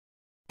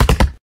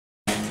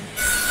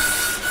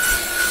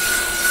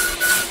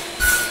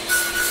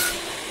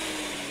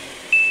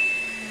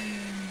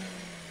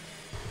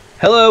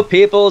Hello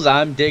peoples,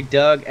 I'm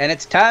DigDug, and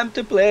it's time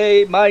to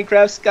play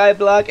Minecraft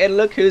Skyblock, and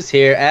look who's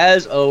here,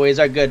 as always,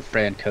 our good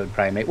friend Code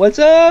Primate. What's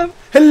up?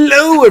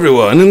 Hello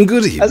everyone, and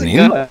good evening. How's it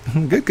going?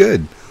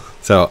 Good.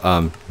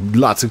 So,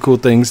 lots of cool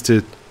things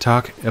to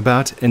talk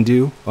about and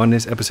do on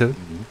this episode.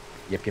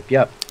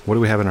 Yep. What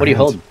do we have in our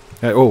hands?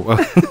 What are you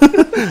holding?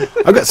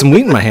 I've got some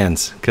wheat in my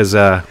hands, because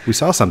we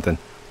saw something.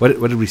 What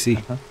did we see?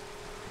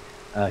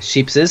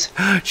 Sheepses.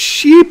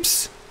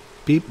 Sheeps!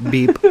 Beep,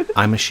 beep,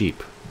 I'm a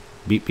sheep.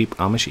 Beep, beep,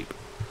 I'm a sheep.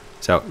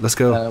 So, let's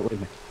go. Wait a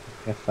minute.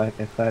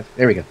 F5.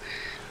 There we go.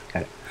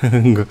 Got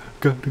it.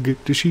 Gotta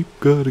get the sheep,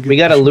 gotta get We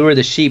gotta the sheep. lure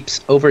the sheeps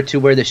over to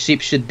where the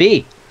sheep should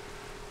be.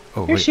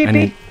 Oh, Here, wait,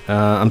 sheepy.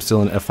 I'm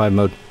still in F5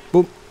 mode.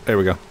 Boop, there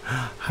we go.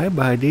 Hi,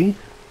 buddy.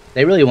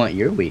 They really want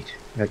your wheat.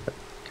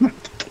 Come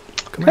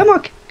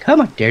on.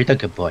 They're the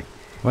good boy.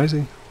 Why is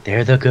he?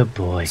 They're the good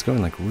boy. It's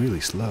going like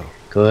really slow.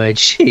 Good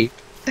sheep.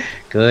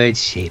 Good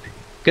sheep.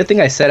 Good thing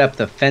I set up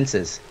the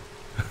fences.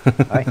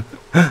 Hi.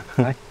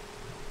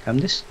 Come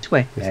this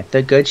way. That's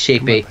the good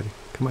sheepy.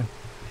 Come on.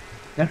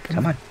 No,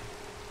 come on.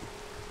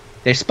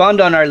 They spawned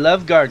on our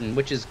love garden,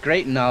 which is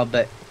great and all,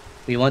 but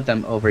we want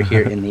them over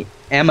here in the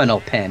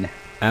aminal pen.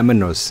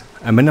 Aminos.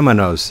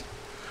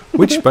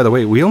 Which, by the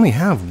way, we only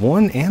have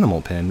one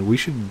animal pen. We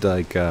should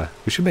make a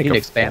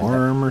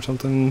farm or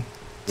something.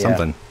 Yeah.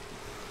 Something.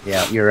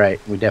 Yeah, you're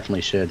right. We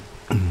definitely should.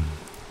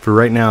 For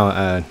right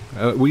now,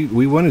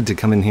 we wanted to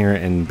come in here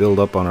and build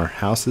up on our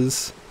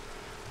houses.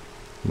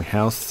 My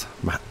house.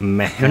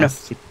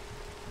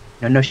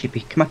 No,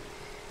 sheepy. Come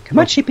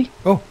on, sheepy.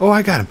 Oh,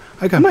 I got him.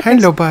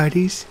 Hello,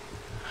 buddies.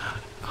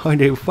 Oh,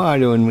 they're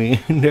following me.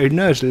 They're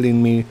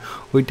nuzzling me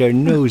with their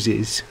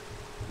noses.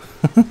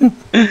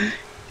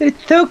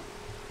 It's so...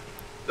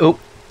 Oh,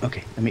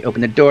 okay. Let me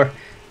open the door.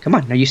 Come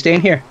on. Now you stay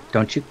in here.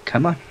 Don't you?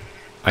 Come on.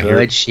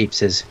 Good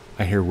sheepses.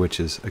 I hear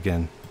witches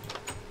again.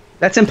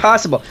 That's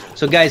impossible.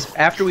 So, guys,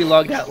 after we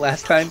logged out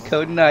last time,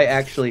 Code and I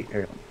actually...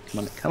 come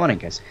on in,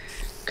 guys.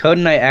 Code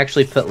and I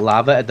actually put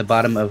lava at the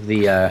bottom of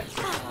the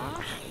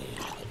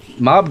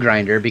mob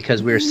grinder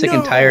because we were sick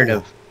and tired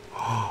of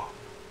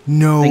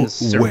things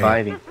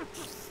surviving.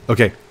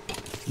 Okay,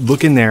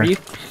 look in there.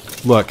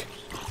 Look.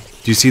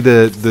 Do you see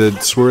the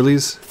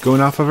swirlies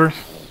going off of her?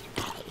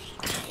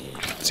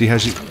 See how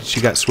she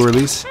got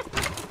swirlies?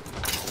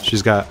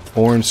 She's got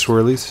orange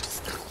swirlies.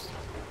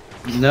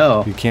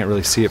 No. You can't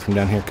really see it from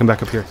down here. Come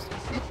back up here.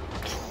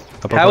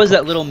 How is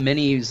that little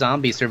mini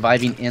zombie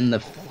surviving in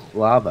the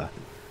lava?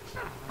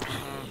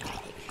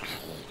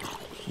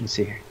 Let me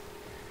see here.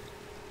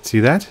 See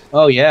that?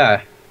 Oh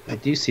yeah, I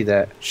do see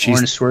that.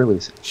 Orange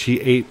swirlies.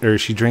 She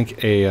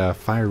drank a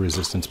fire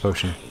resistance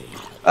potion.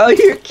 Oh,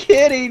 you're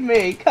kidding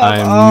me! Come on.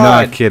 I'm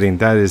not kidding.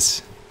 That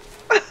is.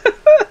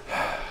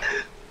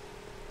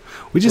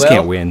 We just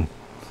can't win.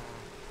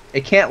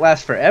 It can't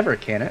last forever,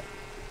 can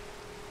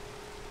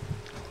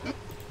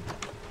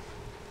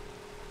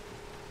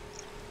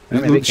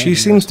it? She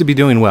seems to be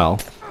doing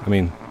well. I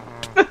mean.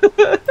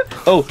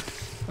 Oh.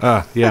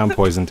 Yeah, I'm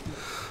poisoned.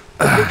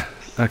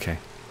 Okay.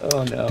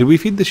 Oh no. Did we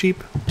feed the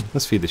sheep?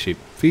 Let's feed the sheep.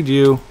 Feed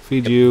you.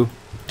 There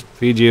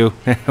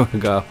we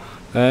go.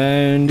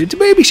 And it's a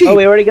baby sheep. Oh,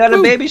 we already got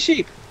a baby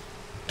sheep.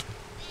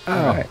 Oh.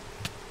 All right.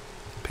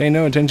 Pay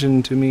no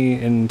attention to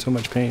me in so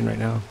much pain right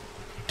now.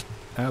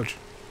 Ouch.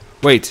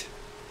 Wait.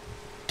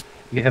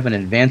 You have an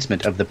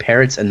advancement of the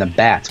parrots and the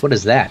bats. What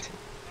is that?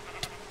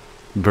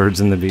 Birds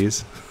and the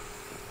bees.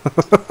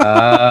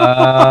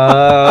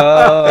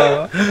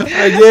 I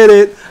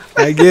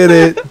get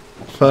it.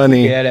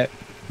 Funny. Get it.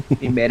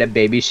 He made a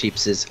baby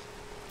sheepses.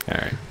 All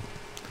right.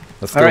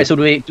 All right. So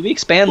do we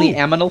expand the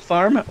aminal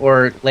farm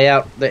or lay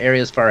out the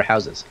areas for our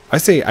houses? I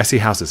say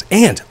houses.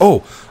 And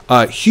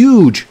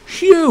huge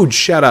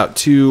shout out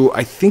to,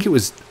 I think it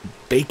was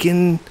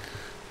Bacon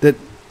that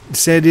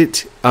said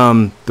it.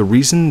 The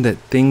reason that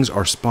things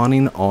are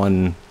spawning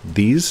on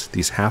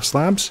these half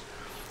slabs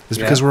is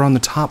because we're on the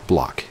top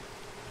block.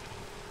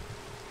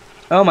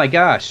 Oh my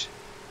gosh.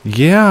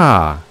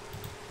 Yeah,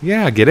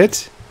 get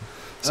it?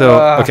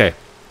 So, okay.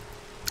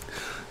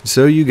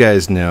 So you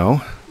guys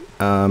know,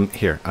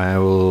 here, I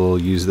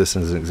will use this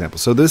as an example.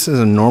 So this is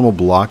a normal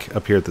block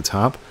up here at the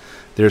top.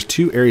 There's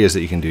two areas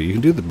that you can do. You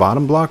can do the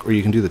bottom block or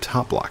you can do the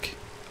top block.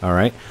 All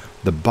right?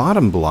 The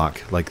bottom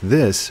block, like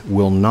this,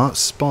 will not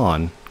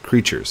spawn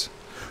creatures.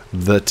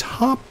 The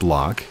top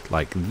block,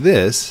 like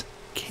this,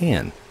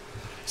 can.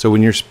 So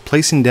when you're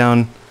placing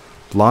down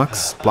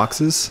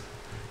blockses,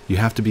 you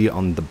have to be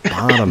on the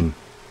bottom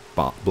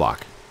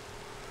block.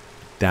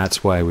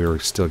 That's why we were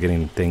still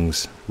getting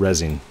things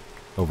rezzing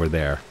over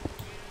there.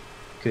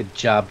 Good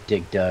job,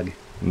 DigDug.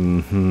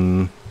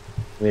 Mm-hmm.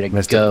 Way to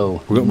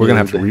go. We're going to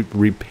have to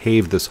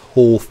repave this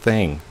whole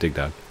thing,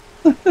 DigDug.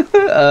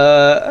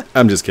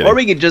 I'm just kidding. Or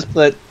we could just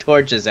put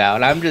torches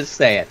out. I'm just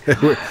saying.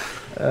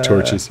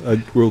 Torches.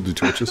 We'll do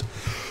torches.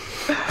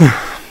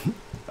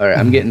 All right,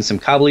 I'm getting some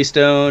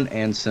cobblestone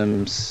and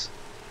some,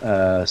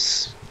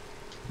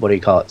 what do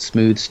you call it?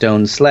 Smooth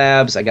stone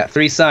slabs. I got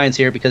 3 signs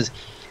here because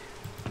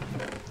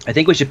I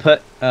think we should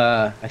put,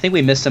 I think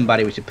we missed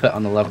somebody we should put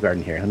on the love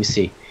garden here. Let me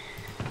see.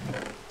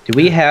 Do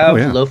we have Oh,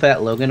 yeah.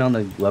 low-fat Logan on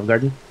the Love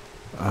Garden?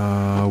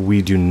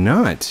 We do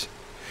not.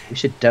 We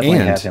should definitely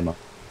And have him on.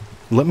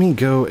 let me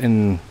go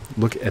and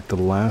look at the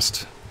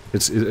last.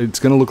 It's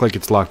going to look like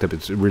it's locked up.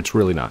 It's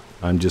really not.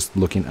 I'm just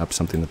looking up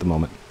something at the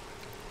moment.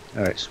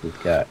 All right, so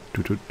we've got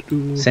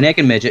Senek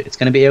and Midget. It's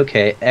going to be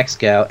okay.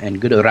 X-Gal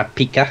and Good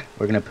Rapika.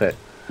 We're going to put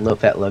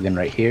low-fat Logan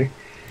right here.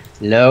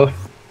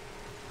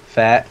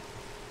 Low-fat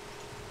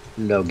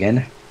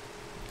Logan.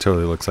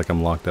 Totally looks like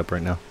I'm locked up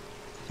right now.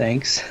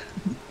 Thanks.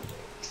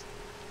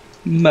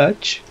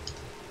 Much.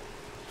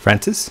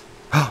 Francis?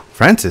 Oh,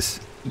 Francis.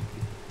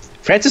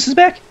 Francis is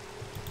back?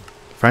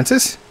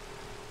 Francis?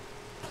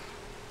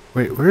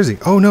 Wait, where is he?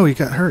 Oh, no, he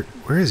got hurt.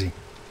 Where is he?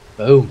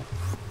 Boom.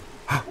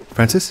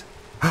 Francis?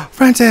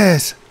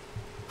 Francis!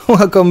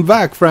 Welcome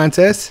back,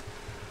 Francis.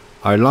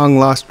 Our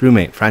long-lost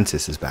roommate,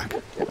 Francis, is back.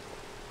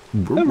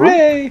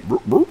 Hooray!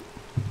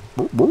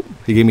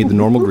 He gave me the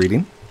normal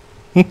greeting.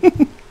 I'm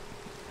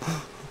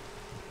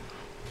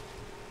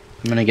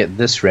going to get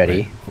this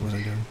ready. What was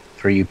I doing?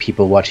 For you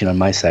people watching on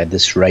my side,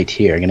 this right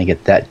here. I'm going to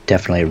get that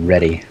definitely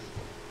ready.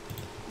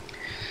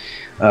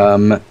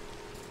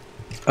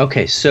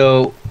 Okay,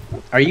 so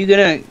are you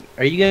gonna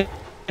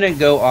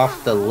go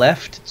off the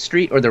left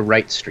street or the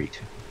right street?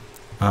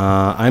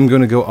 I'm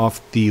going to go off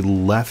the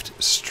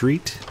left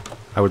street.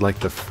 I would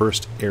like the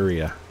first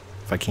area,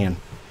 if I can.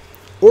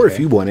 Or if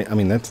you want it. I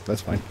mean, that's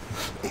fine.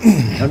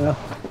 I don't know.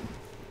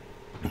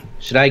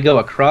 Should I go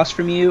across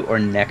from you or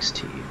next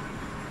to you?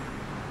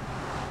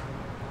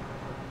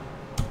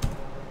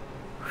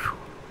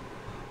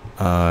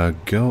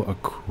 Go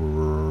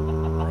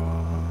across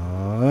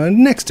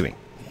next to me.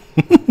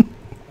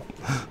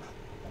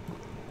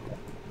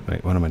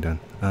 Wait, what am I doing?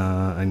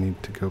 I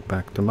need to go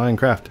back to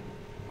Minecraft.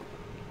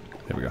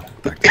 There we go.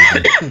 Back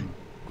to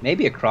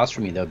Maybe across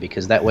from you though,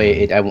 because that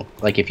way I won't,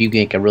 like if you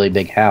make a really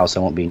big house, I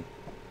won't be in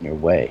your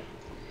way.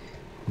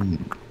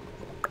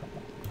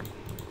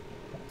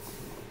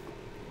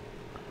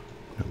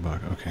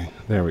 Okay,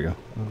 there we go.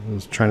 I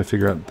was trying to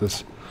figure out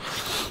this.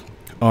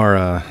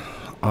 Our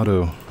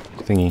auto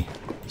thingy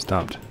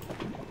stopped.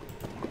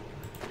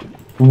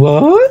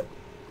 What?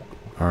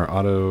 Our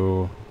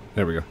auto.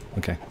 There we go.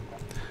 Okay.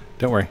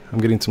 Don't worry. I'm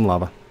getting some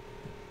lava.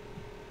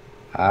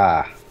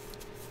 Ah.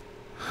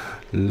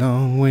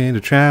 Long way to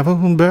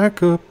travel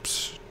back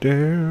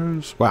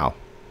upstairs. Wow.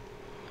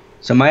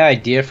 So my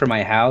idea for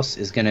my house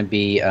is going to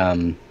be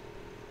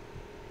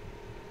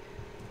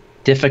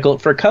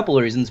difficult for a couple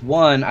of reasons.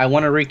 One, I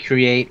want to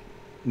recreate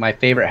my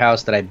favorite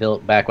house that I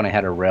built back when I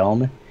had a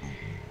realm.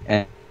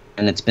 And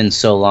it's been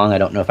so long, I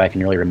don't know if I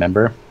can really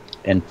remember.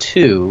 And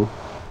two,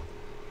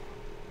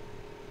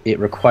 it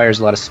requires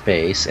a lot of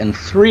space. And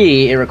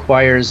three, it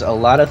requires a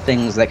lot of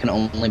things that can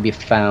only be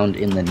found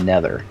in the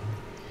Nether.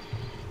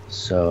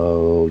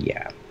 So,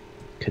 yeah,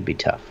 could be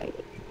tough. What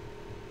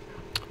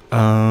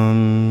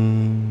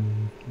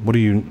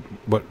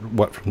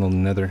from the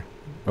Nether?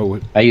 Oh,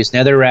 what? I use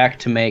netherrack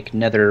to make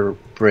nether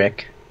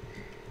brick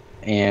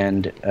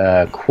and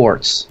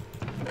quartz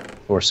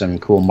for some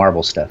cool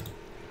marble stuff.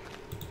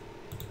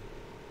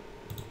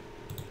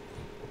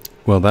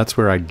 Well, that's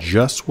where I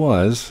just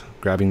was,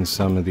 grabbing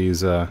some of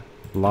these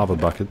lava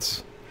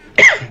buckets.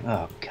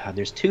 Oh, God,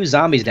 there's 2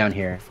 zombies down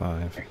here.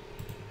 5,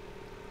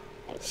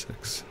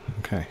 6,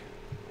 okay.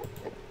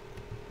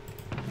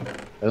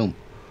 Boom.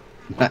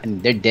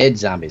 They're dead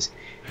zombies.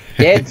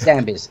 Dead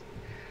zombies.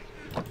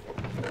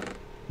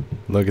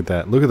 Look at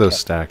that. Look at those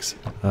stacks.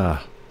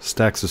 Ah,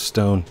 stacks of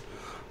stone.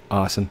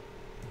 Awesome.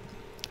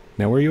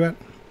 Now, where are you at?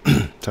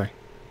 Sorry.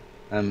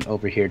 I'm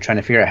over here trying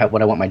to figure out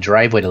what I want my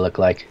driveway to look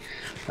like.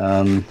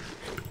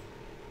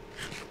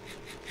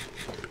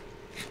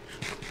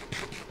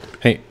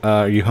 Hey,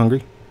 are you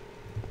hungry?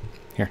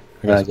 Here.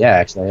 Yeah,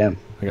 actually I am.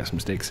 I got some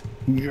steaks.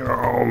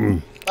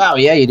 Yum. Wow,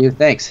 yeah, you do.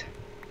 Thanks.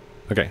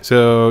 Okay,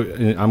 so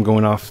I'm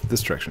going off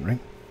this direction, right?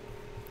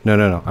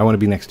 No. I want to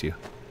be next to you.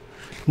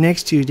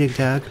 Next to you, Dig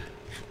Dug.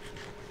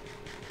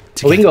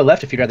 Well, we can go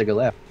left if you'd rather go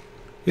left.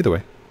 Either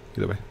way.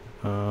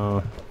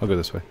 I'll go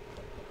this way.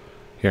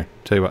 Here,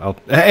 tell you what.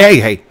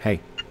 Hey!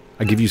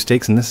 I give you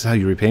steaks, and this is how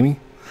you repay me.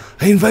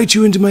 I invite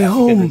you into my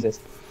home.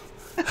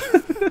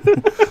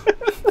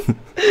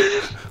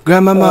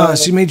 Grandmama,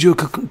 she made you a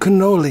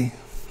cannoli,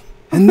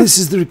 and this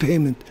is the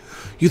repayment.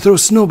 You throw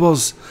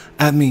snowballs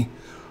at me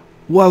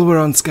while we're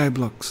on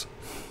Skyblocks.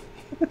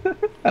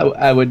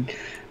 I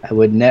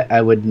would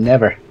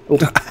never.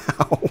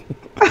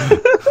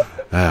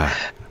 Oh.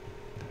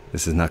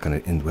 This is not going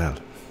to end well.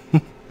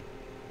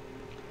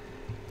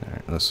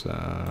 Alright, let's,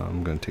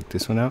 I'm going to take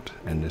this one out,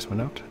 and this one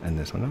out, and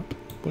this one out.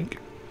 Blink.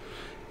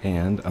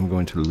 And I'm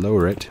going to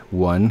lower it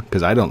 1,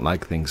 because I don't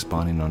like things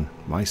spawning on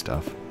my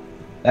stuff.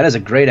 That is a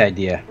great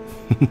idea.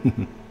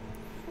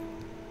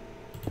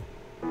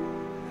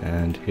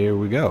 And here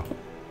we go.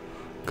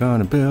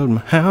 Gonna build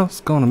my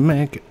house, gonna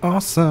make it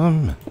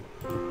awesome.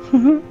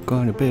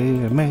 Gonna be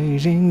an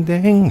amazing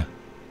thing.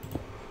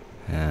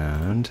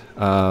 And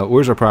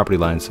where's our property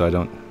line so I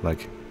don't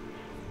like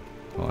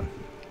hold on.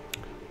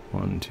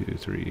 1, 2,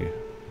 3,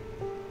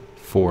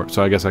 4.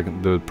 So I guess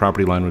the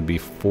property line would be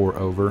 4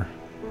 over.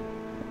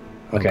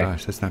 Okay. Oh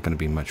gosh, that's not going to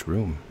be much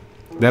room.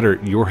 That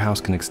or your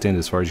house can extend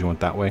as far as you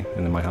want that way,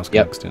 and then my house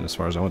can extend as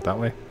far as I want that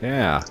way.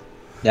 Yeah.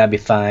 That'd be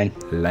fine.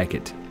 Like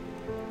it.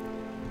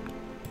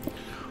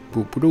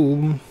 Boop,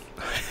 boom.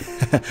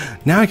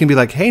 Now I can be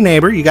like, hey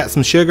neighbor, you got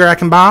some sugar I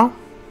can borrow?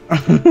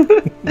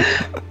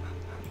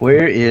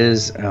 Where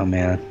is... Oh,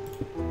 man.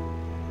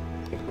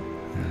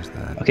 There's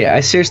that. Okay,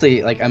 I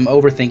seriously, like, I'm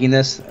overthinking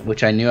this,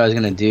 which I knew I was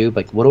going to do.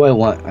 Like, what do I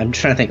want? I'm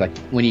trying to think, like,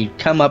 when you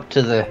come up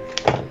to the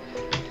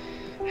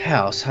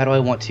house, how do I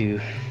want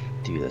to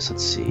do this?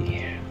 Let's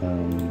see.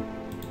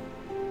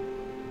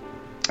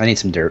 I need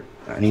some dirt.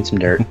 I need some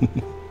dirt.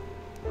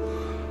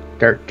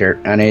 Dirt.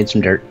 I need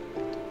some dirt.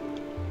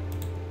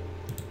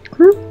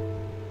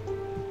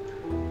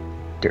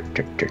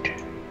 Dirt.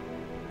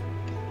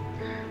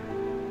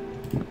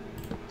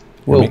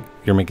 Whoa.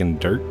 You're making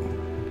dirt?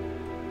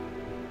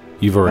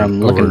 You've already...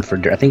 I'm looking for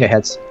dirt. I think I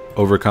had...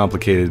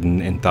 Overcomplicated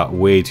and thought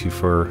way too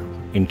far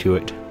into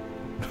it.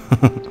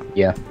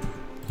 Yeah.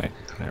 Okay,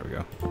 there we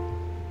go.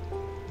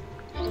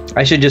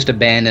 I should just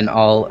abandon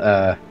all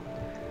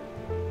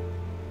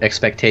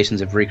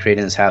expectations of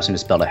recreating this house and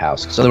just build a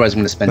house. Because otherwise I'm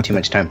going to spend too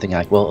much time thinking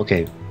like, well,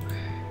 okay,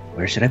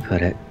 where should I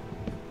put it?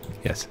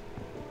 Yes.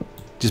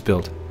 Just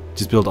build.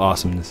 Just build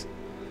awesomeness.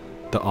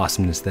 The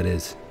awesomeness that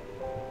is.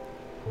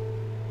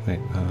 Wait,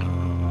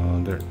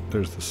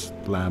 there's the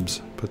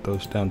slabs. Put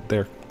those down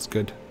there. It's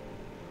good.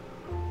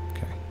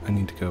 Okay, I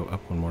need to go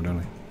up one more, don't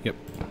I? Yep.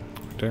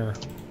 Right there.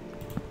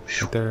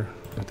 Right there.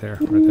 Right there.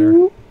 Right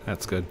there.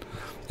 That's good.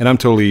 And I'm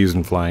totally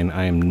using flying.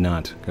 I am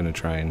not going to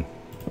try and...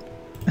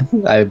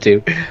 I have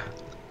to.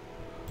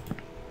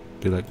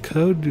 Be like,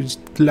 code is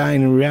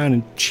flying around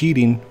and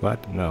cheating.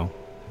 What? No.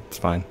 It's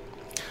fine.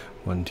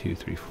 1, 2,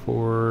 3,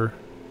 4.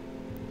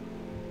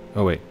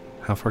 Oh, wait.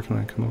 How far can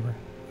I come over?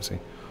 Let's see.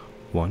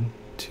 1,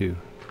 2,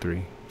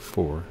 3,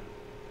 4.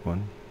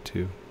 1,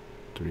 2,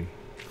 3,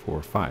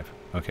 4, 5.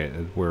 Okay,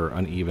 we're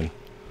uneven.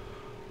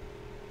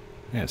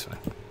 Yeah, it's fine.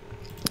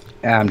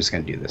 I'm just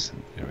gonna do this.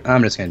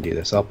 I'm just gonna do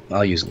this.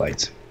 I'll use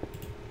lights.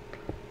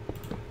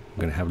 I'm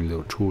gonna have a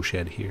little tool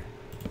shed here.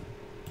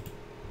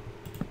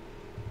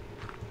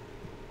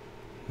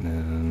 And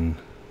then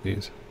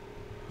these.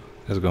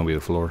 This is gonna be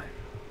the floor.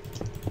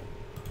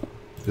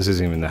 This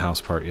isn't even the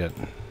house part yet.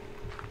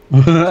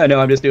 I know.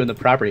 I'm just doing the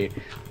property.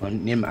 I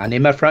need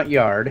my front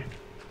yard.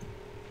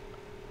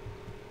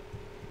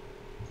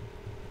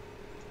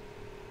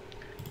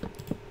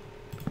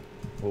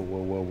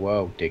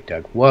 Whoa,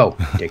 DigDug. Whoa,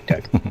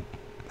 DigDug.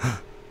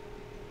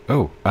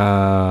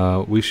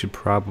 Oh, we should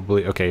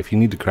probably... Okay, if you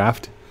need to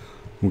craft,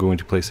 I'm going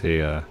to place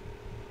a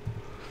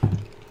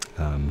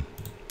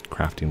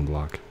crafting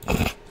block.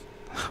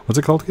 What's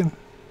it called again?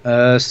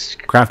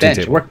 Crafting bench.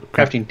 table.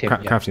 Crafting table.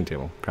 Yeah. Crafting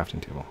table.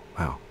 Crafting table.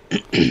 Wow.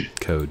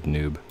 Code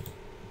noob.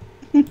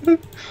 There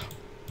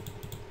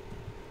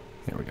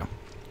we go.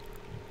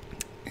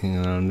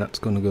 And that's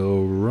going to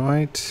go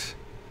right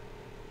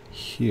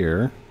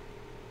here,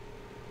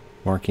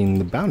 marking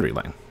the boundary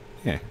line.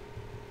 Yeah.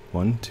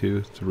 1,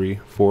 2, 3,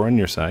 4 on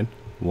your side.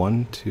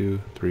 1,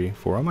 2, 3,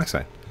 4 on my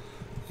side.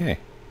 Yay.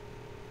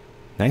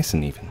 Nice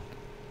and even.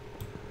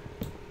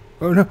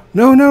 Oh,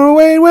 no,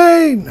 wait!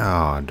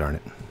 Oh, darn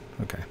it.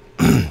 Okay.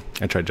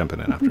 I tried jumping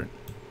in after it.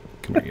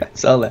 Come here, you. I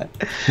saw that.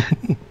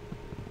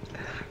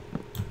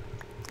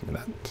 Give me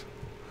that.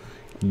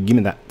 Give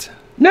me that.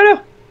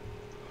 No.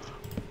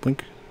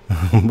 Blink.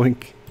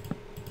 Blink.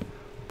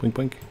 Blink,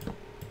 blink.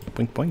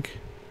 Blink, blink.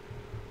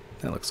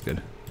 That looks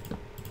good.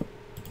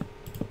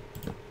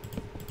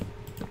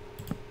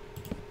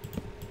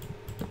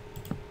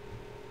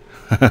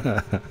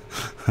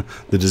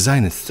 The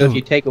design is so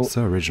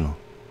original.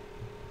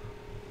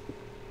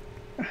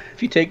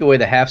 If you take away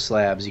the half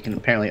slabs, you can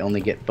apparently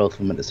only get both of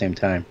them at the same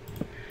time.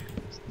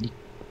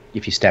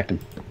 If you stacked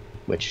them,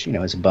 which, you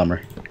know, is a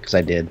bummer, because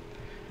I did.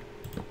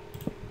 Does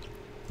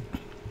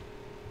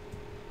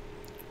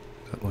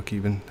that look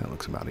even? That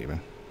looks about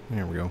even.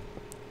 There we go.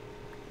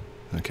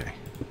 Okay,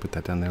 put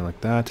that down there like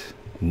that.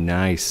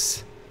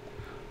 Nice.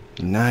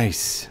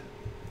 Nice.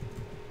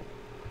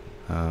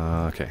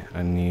 Okay,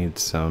 I need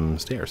some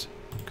stairs,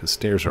 because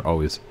stairs are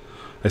always...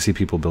 I see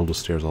people build with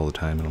stairs all the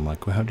time, and I'm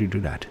like, well, how do you do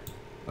that?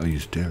 I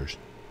use stairs.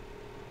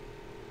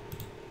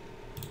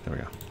 There we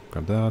go.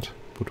 Grab that.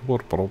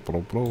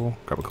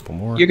 Grab a couple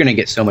more. You're going to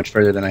get so much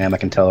further than I am, I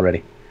can tell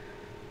already.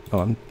 Oh,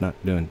 I'm not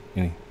doing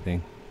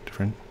anything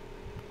different.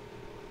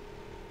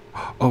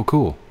 Oh,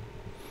 cool.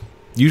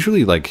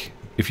 Usually, like,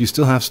 if you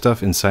still have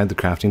stuff inside the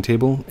crafting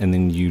table, and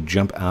then you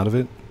jump out of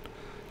it,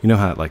 you know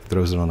how it, like,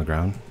 throws it on the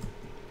ground?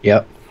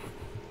 Yep.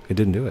 It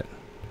didn't do it.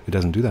 It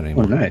doesn't do that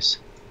anymore. Oh, nice.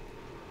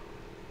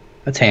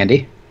 That's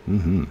handy.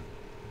 Mm-hmm.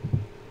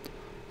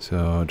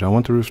 So, do I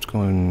want the roof to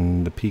go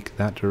in the peak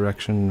that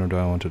direction, or do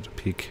I want it to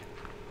peak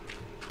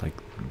like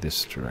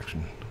this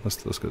direction?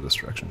 Let's go this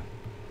direction.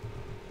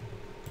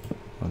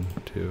 1,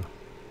 2,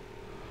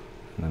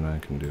 and then I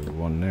can do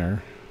 1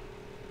 there.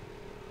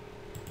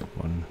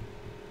 1.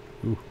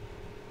 Ooh,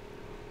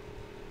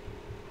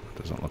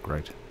 that doesn't look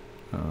right.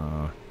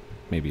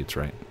 Maybe it's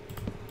right.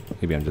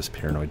 Maybe I'm just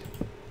paranoid.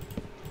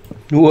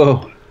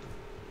 Whoa.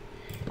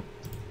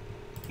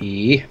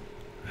 E. Do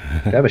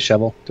I have a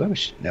shovel? Do I have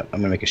a no,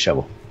 I'm gonna make a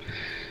shovel.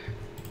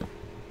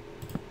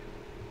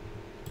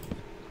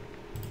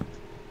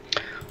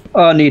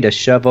 I need a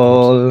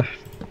shovel.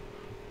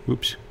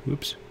 Oops.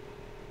 Oops.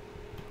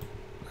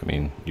 I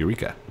mean,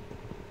 Eureka.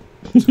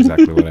 That's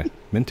exactly what I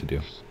meant to do.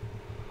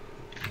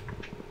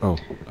 Oh,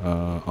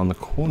 on the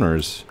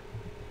corners,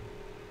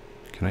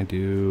 can I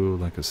do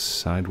like a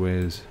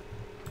sideways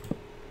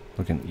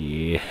looking?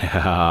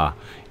 Yeah.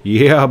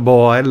 Yeah,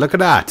 boy. Look at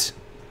that.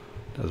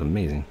 That was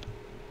amazing.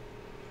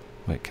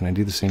 Wait, can I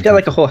do the same It's got thing?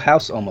 like a whole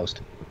house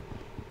almost.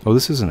 Oh,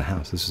 this isn't a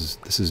house.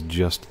 This is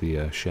just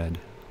the shed.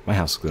 My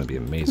house is going to be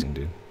amazing,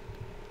 dude.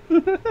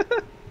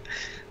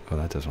 Oh,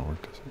 that doesn't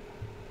work, does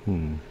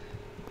it?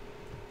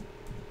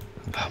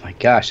 Oh my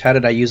gosh, how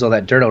did I use all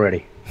that dirt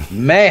already?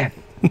 Man!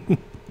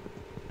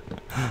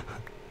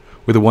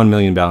 With a 1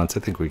 million balance, I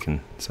think we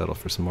can settle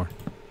for some more.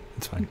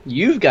 It's fine.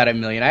 You've got 1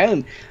 million.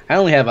 I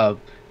only have a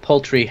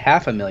paltry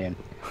 500,000.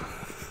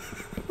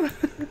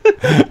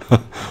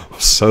 I'm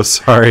so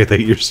sorry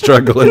that you're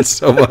struggling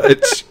so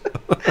much.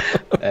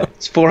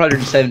 It's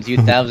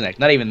 417,000.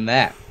 Not even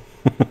that.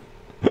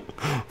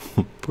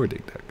 Poor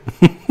DigDug.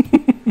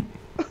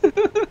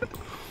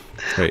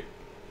 Wait.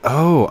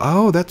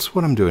 Oh, that's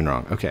what I'm doing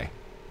wrong. Okay.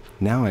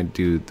 Now I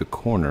do the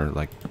corner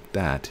like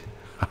that.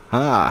 Ha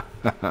ha.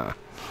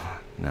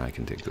 Now I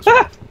can take this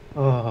off.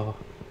 Oh.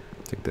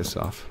 Take this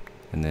off.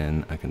 And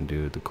then I can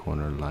do the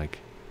corner like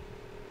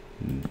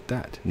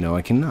that. No,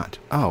 I cannot.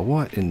 Oh,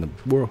 what in the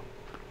world?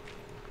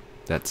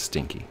 That's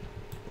stinky.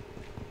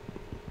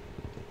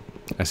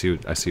 I see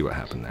what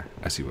happened there.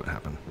 I see what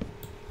happened.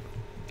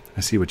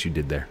 I see what you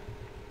did there.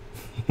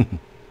 There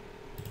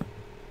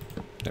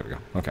we go.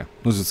 Okay.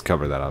 Let's just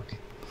cover that up.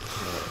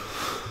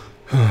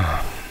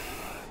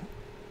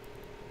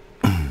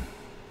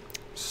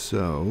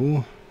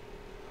 So,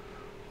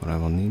 what I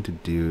will need to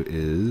do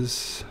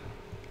is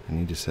I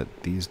need to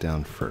set these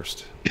down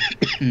first.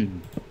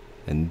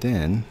 And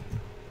then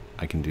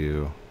I can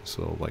do this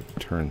little like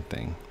turn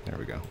thing. There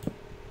we go.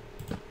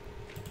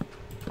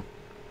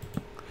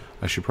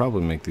 I should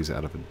probably make these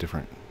out of a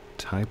different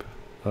type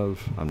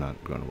of... I'm not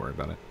going to worry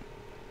about it.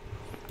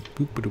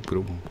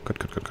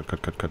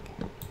 Cut.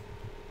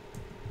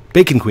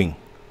 Bacon Queen.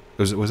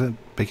 Was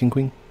it Bacon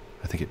Queen?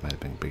 I think it might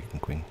have been Bacon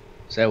Queen.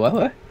 Say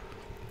what?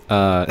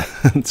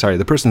 Sorry,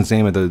 the person's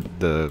name of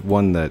the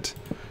one that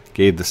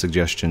gave the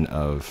suggestion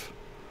of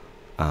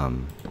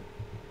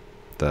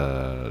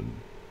the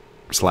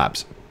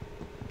slabs.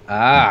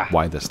 Ah.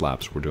 Why the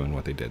slabs were doing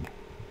what they did.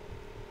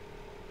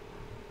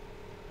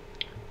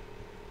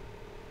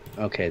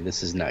 Okay,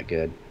 this is not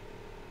good.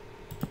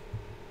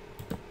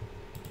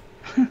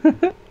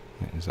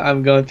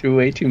 I'm going through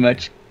way too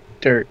much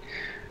dirt.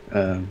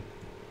 Blah,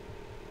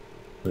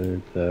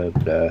 blah,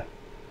 blah.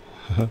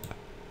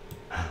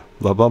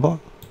 Blah, blah, blah.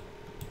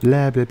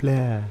 Blah, blah,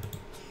 blah.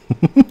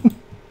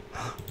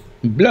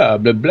 Blah,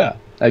 blah, blah.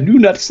 I do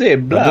not say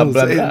blah,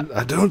 blah, blah.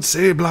 I don't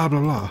say blah,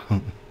 blah, blah.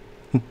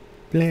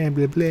 Blah,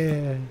 blah,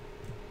 blah.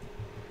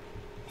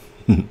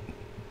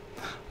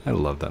 I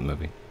love that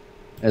movie.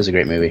 That was a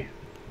great movie.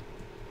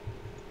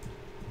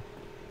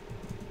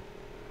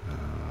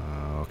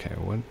 Okay,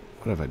 what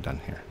have I done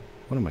here?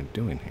 What am I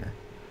doing here?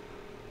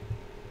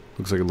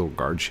 Looks like a little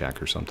guard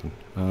shack or something.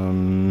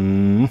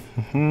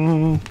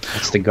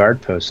 It's the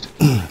guard post.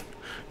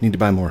 Need to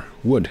buy more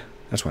wood.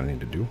 That's what I need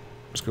to do.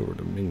 Let's go over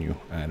to menu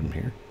item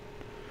here.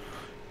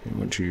 I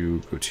want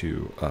you go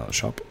to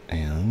shop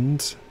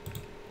and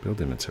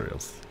building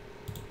materials.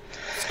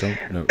 Stone.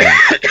 No.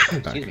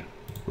 Excuse me.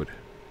 Wood.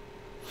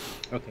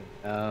 Okay.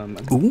 I'm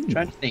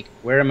trying to think.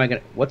 Where am I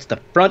gonna? What's the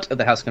front of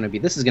the house gonna be?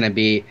 This is gonna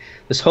be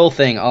this whole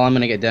thing. All I'm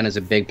gonna get done is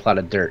a big plot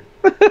of dirt.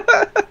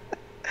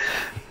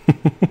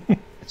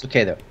 It's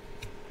okay though.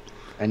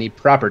 I need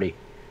property.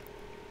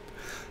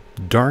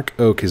 Dark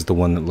oak is the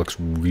one that looks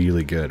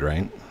really good,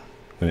 right?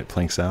 When it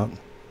planks out.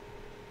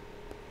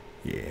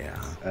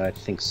 Yeah. I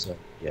think so.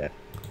 Yeah.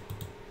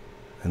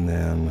 And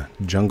then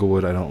jungle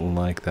wood I don't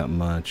like that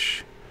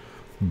much.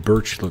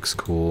 Birch looks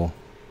cool.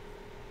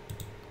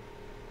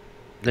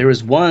 There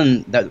was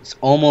one that's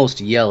almost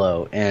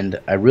yellow, and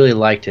I really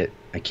liked it.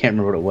 I can't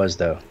remember what it was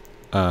though.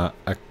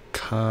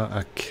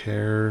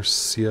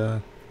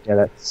 Acacia. Yeah,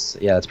 that's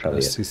probably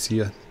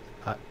it.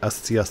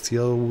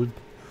 Acacia wood.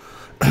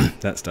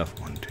 That stuff.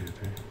 1, 2,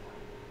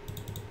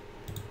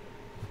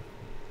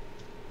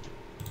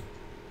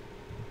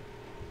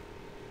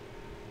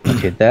 3.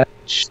 Okay, that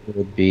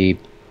should be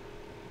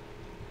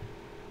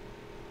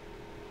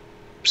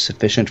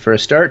sufficient for a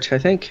start, I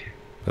think.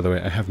 By the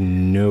way, I have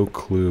no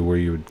clue where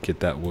you would get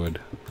that wood.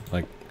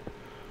 Like,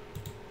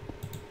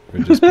 it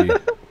would just be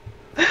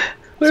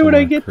where would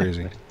I get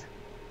crazy.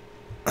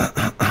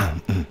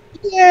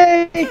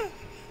 Yay!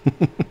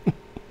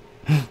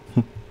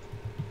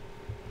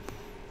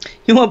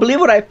 You won't believe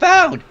what I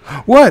found!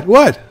 What?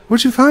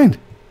 What'd you find?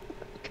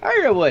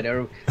 Kyra wood,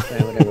 or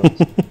whatever it was.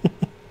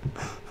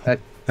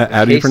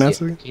 How do you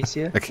pronounce it?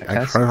 Acacia?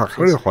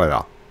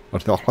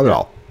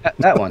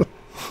 That one.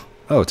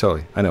 Oh,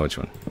 totally. I know which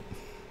one.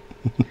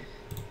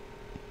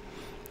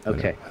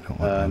 Okay. I don't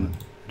want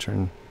that.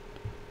 Return.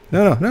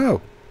 No, no,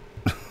 no.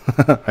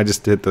 I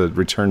just hit the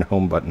return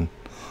home button.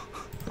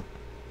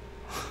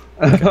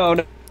 Okay. Oh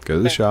no. Go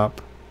to the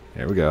shop.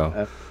 There we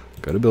go.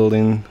 Go to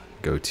building.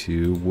 Go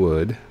to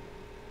wood.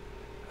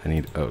 I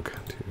need oak.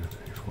 2,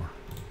 3,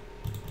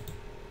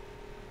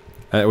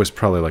 4. It was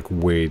probably like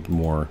way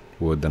more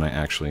wood than I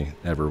actually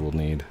ever will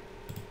need,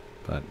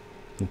 but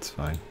it's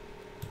fine.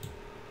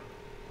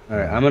 All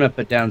right, I'm gonna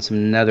put down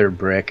some nether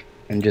brick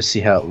and just see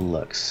how it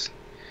looks.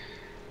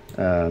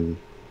 But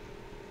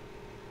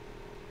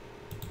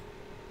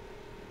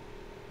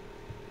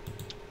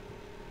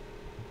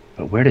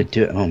where to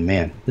do it? Oh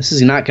man, this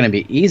is not gonna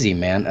be easy,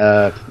 man.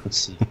 Let's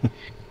see.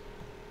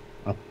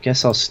 I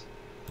guess I'll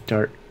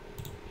start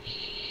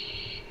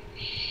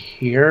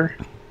here.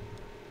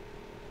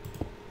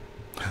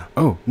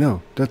 Oh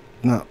no, that's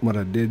not what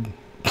I did.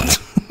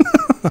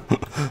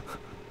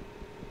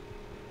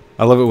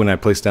 I love it when I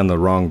place down the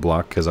wrong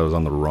block because I was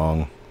on the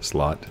wrong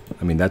slot.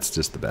 I mean, that's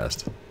just the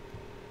best.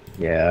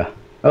 Yeah.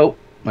 Oh,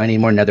 I need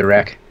more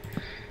netherrack.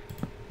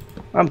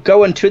 I'm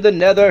going to the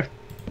nether.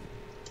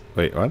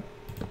 Wait, what?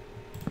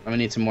 I'm gonna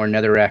need some more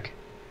netherrack.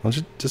 Well,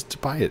 just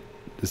buy it.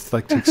 It's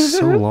like takes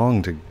so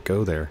long to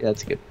go there. Yeah,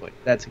 that's a good point.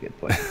 That's a good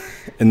point.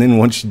 And then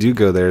once you do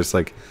go there, it's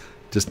like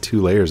just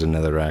 2 layers of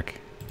netherrack.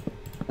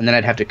 And then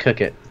I'd have to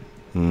cook it.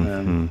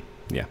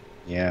 Yeah.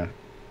 Yeah.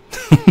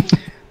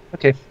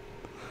 Okay.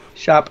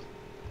 Shop.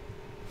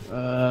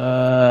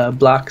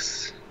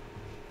 Blocks.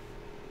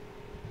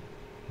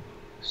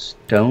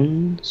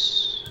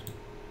 Stones.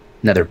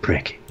 Nether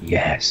brick.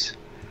 Yes.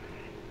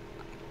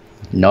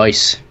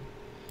 Nice.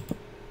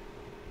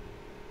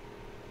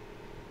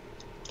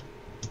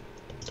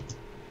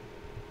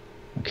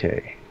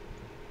 Okay.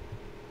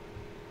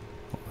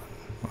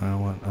 I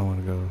want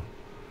to go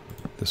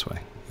this way.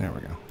 There we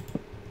go.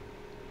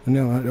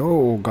 No,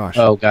 oh gosh.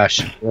 Oh gosh,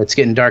 it's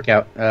getting dark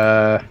out.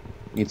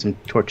 Need some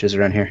torches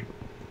around here.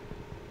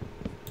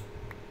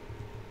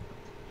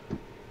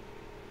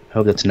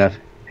 Hope that's enough.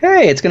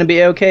 Hey, it's gonna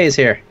be okay's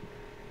here.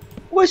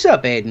 What's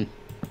up, Aiden?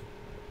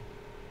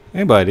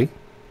 Hey, buddy.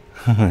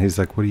 He's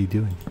like, what are you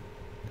doing?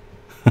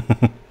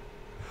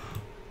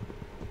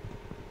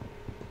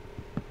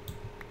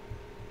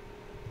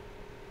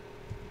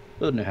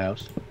 Building a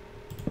house.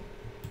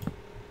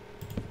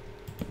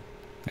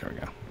 There we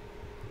go.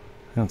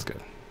 That's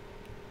good.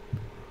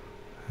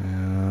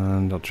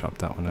 And I'll chop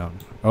that one out.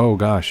 Oh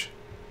gosh,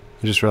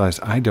 I just realized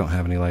I don't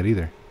have any light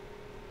either.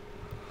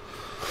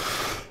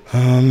 All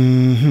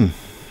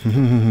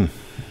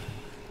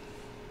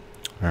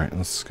right,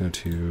 let's go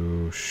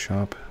to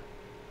shop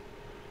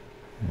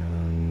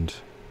and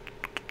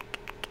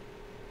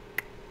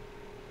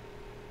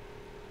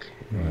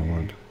what do I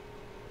want?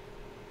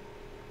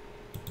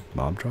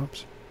 Mob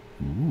drops?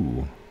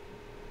 Ooh.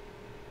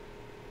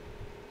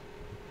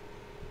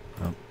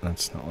 Oh,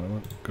 that's not what I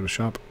want. Go to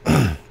shop.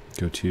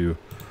 Go to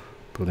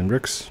building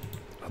bricks,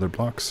 other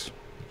blocks.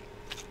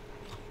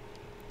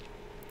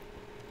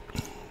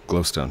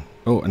 Glowstone.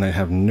 Oh, and I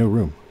have no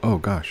room. Oh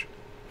gosh.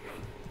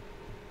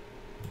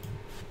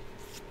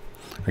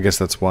 I guess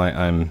that's why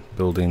I'm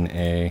building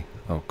a...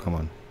 Oh, come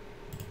on.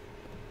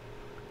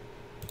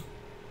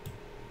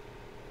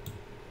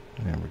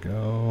 There we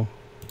go.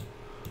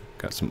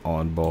 Got some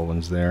oddball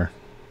ones there.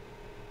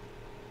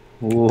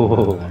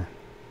 Whoa.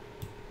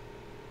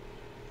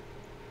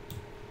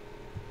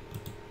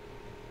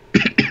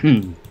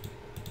 There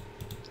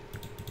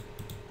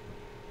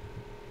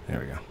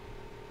we go.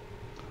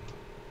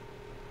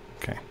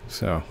 Okay,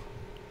 so I'm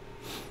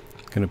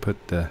going to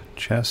put the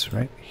chest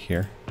right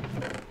here.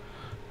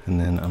 And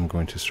then I'm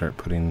going to start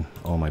putting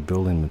all my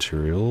building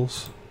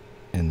materials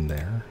in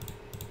there.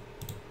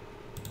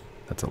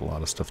 That's a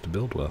lot of stuff to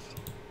build with.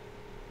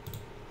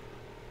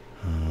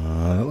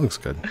 That looks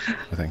good,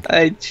 I think.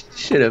 I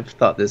should have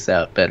thought this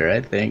out better,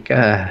 I think.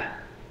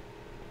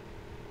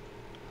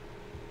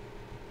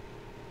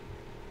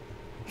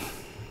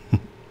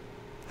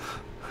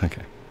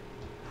 Okay.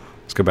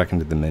 Let's go back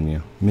into the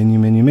menu.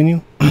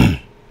 Menu.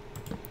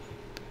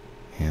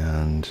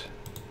 And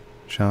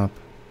shop.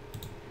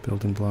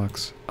 Building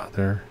blocks.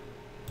 Other.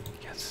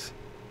 Yes.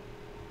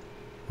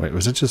 Wait,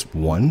 was it just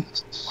one?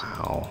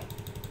 Wow.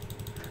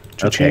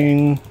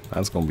 Cha-ching. Okay.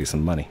 That's going to be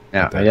some money.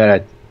 Now, right I there.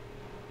 gotta...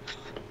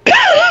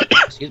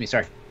 Excuse me,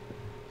 sorry.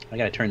 I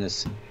gotta turn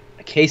this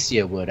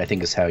acacia wood, I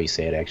think is how you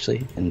say it,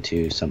 actually,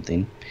 into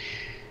something.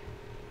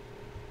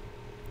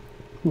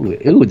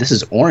 Ooh, this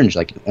is orange,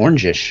 like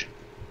orangish.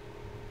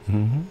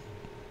 Mm-hmm.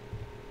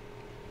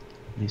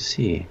 Let me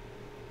see.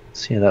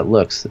 Let's see how that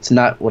looks. It's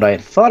not what I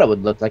thought it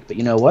would look like, but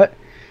you know what?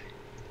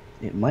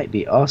 It might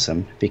be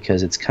awesome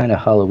because it's kind of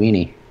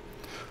Halloween-y.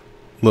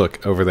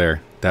 Look over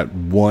there. That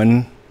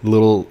one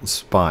little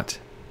spot.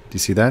 Do you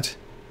see that?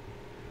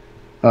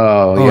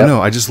 Oh, yep.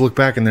 No, I just look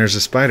back and there's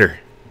a spider.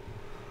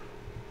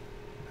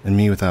 And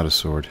me without a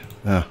sword.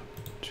 Oh,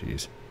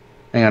 jeez.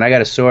 Hang on, I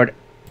got a sword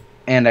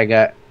and I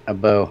got a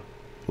bow.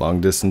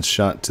 Long distance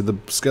shot to the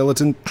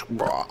skeleton.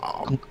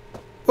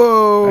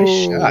 Whoa!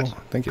 Nice shot.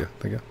 Thank you.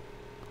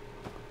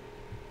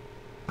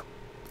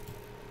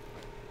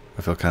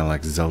 I feel kind of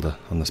like Zelda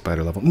on the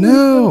spider level.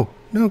 No!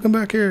 No, come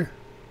back here.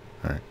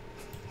 All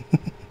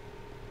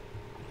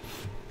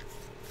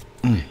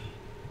right.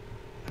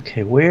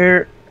 Okay,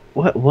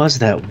 what was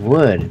that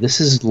wood?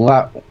 This is a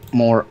lot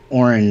more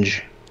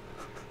orange.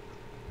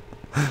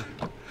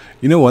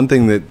 You know one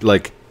thing that,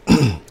 like,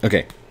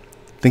 okay,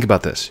 think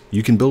about this.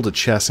 You can build a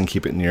chest and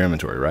keep it in your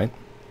inventory, right?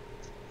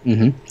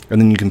 Mm-hmm.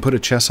 And then you can put a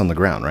chest on the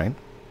ground, right?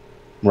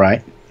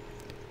 Right.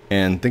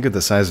 And think of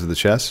the size of the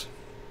chest.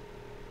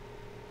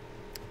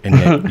 And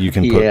yet you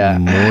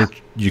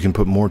can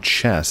put more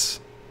chests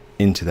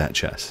into that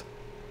chest.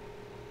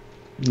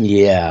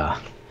 Yeah.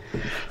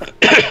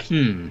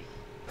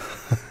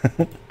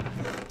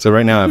 So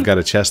right now I've got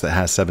a chest that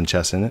has 7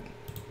 chests in it.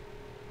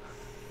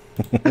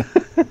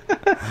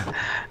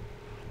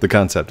 The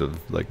concept of,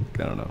 like,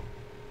 I don't know.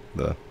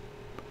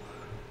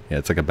 Yeah,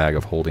 it's like a bag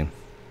of holding.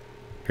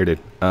 Here, dude.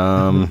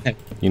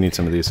 You need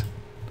some of these.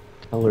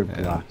 Colored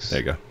blocks. There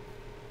you go.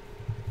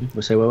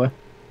 We'll say what?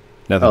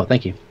 Nothing. Oh,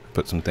 thank you.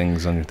 Put some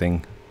things on your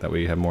thing. That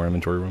way you have more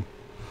inventory room.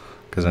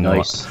 Because I know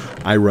Nice.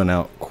 I run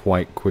out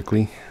quite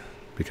quickly.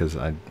 Because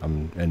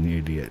I'm an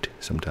idiot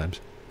sometimes.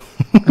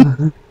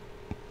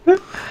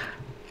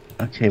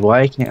 Okay,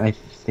 why can't I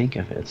think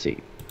of it? Let's see.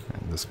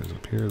 And this goes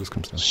up here. This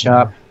comes down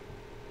Shop, here.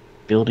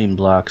 building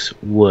blocks,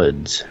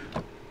 woods.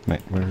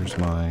 Wait, where's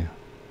my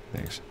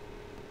things?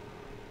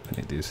 I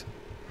need these.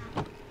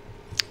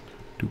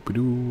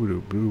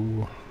 Doop-a-doo-doop-doo.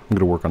 I'm going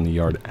to work on the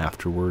yard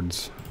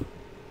afterwards.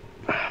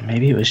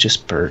 Maybe it was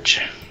just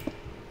birch.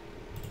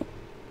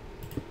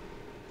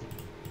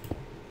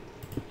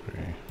 3,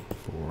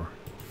 4,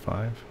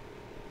 5.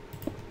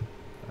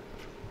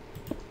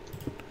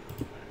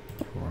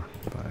 4,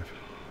 5.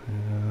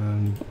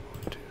 And 1,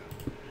 2.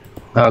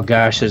 Oh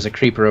gosh, there's a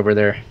creeper over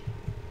there.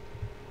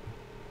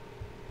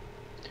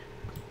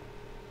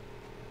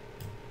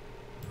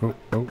 Oh,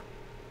 oh,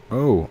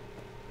 oh.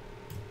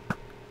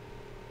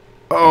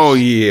 Oh,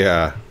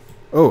 yeah.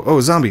 Oh,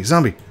 oh, zombie,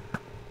 zombie.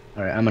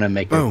 Alright, I'm gonna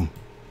make Boom.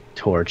 a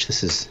torch.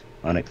 This is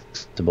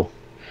unacceptable.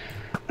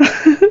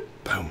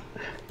 Boom.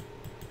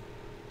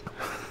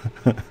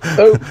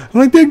 Oh, I'm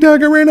like, Dig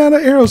Dug, I ran out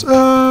of arrows.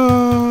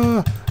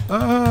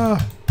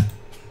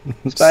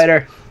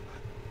 spider.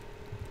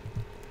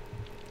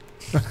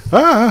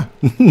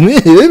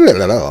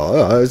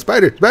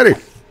 Spider, spider.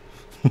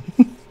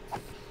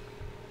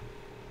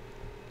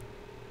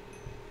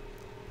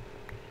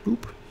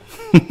 Boop.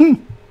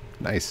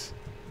 Nice.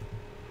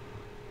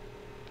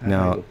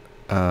 Now,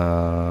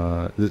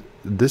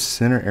 this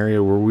center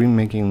area, were we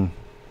making...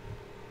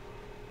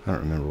 I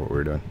don't remember what we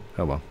were doing.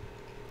 Oh, well.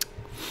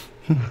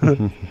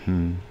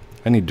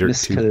 I need dirt,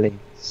 too.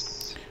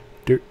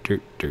 Dirt,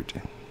 dirt, dirt.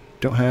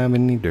 Don't have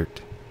any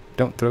dirt.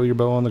 Don't throw your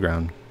bow on the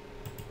ground.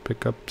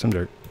 Pick up some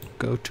dirt.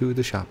 Go to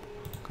the shop.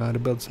 Gotta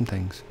build some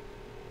things.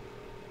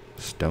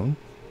 Stone?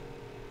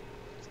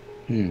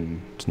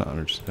 It's not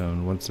under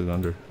stone. What's it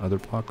under? Other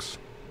blocks?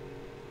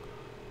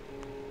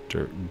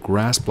 Dirt.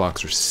 Grass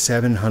blocks are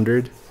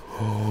 700.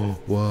 Oh,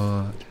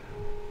 what?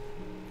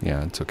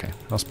 Yeah, it's okay.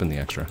 I'll spend the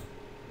extra.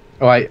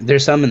 Oh,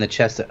 there's some in the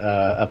chest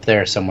up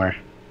there somewhere.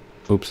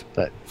 Oops.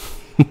 But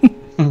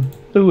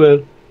oh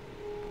well.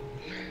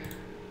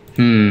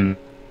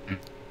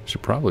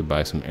 Should probably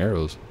buy some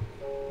arrows.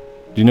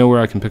 Do you know where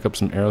I can pick up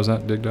some arrows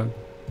at, Dig Dug?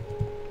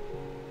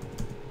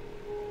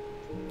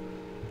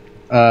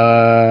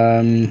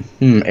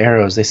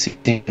 Arrows. They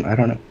seem. I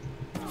don't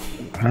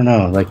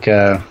know. Like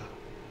I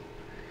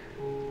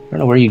don't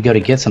know where you'd go to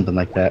get something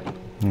like that.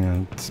 Yeah,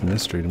 it's a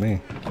mystery to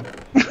me.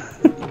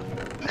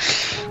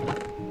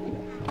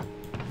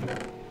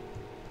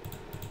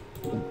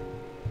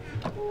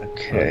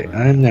 Okay,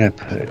 I'm gonna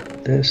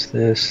put this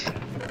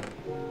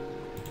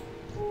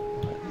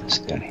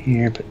down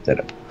here, put that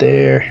up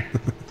there.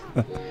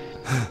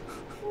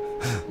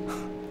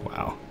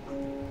 Wow.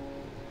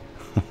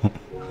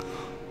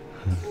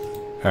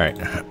 All right.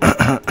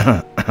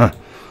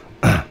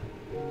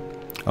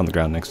 On the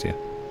ground next to you.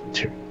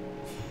 Sure.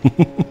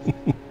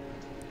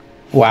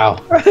 Wow.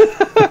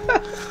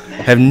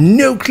 Have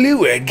no clue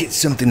where I'd get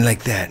something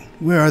like that.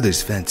 Where are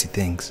those fancy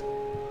things?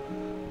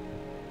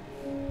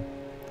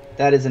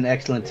 That is an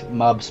excellent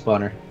mob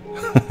spawner.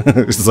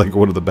 It's like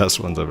one of the best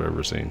ones I've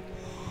ever seen.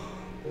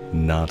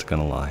 Not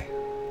gonna lie.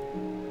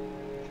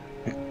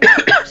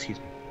 Excuse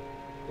me.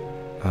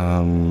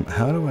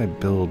 How do I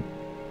build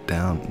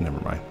down? Never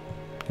mind.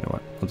 You know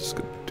what? I'll just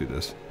go do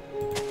this.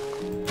 Oh,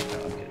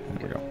 I'm good.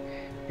 There we go.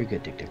 You're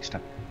good, Dig Dug.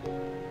 Stop.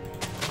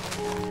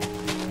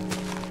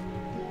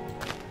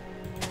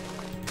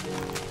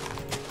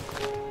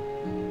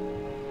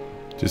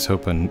 Just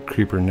hoping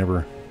creeper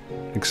never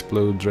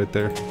explodes right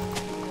there.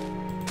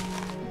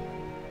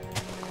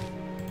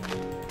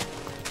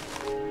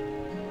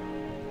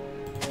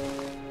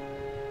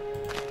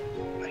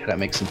 I gotta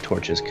make some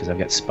torches because I've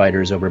got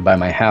spiders over by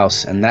my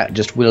house, and that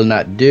just will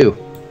not do.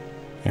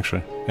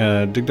 Actually,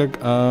 Dig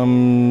Dug,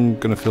 I'm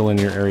gonna fill in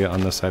your area on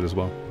this side as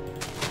well.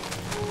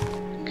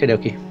 Okie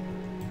dokie.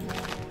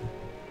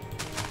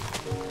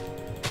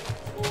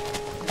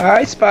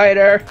 Hi,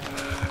 spider.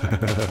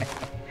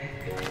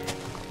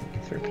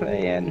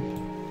 playing.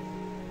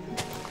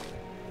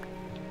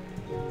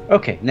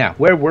 Okay, now,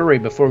 where were we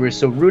before we were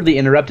so rudely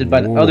interrupted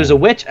by the... Oh, there's a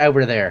witch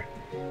over there.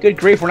 Good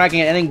grief, we're not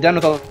getting anything done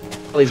with all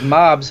these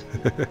mobs.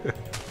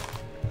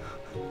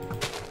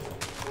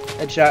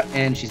 Headshot,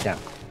 and she's down.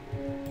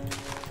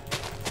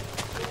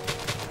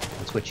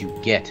 That's what you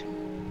get.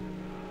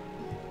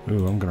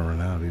 Ooh, I'm gonna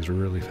run out of these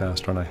really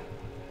fast, aren't I?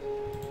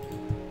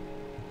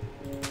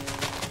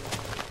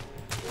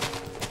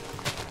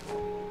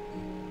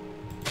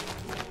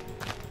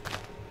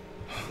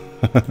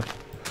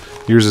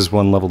 Yours is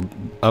one level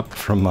up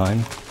from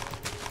mine.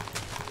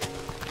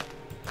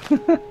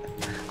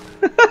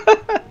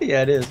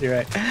 Yeah, it is. You're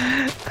right.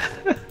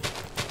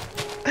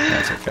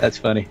 That's okay. That's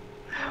funny.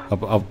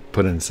 I'll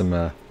put in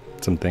some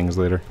things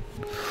later.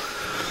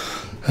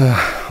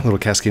 Little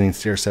cascading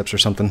stair steps or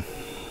something.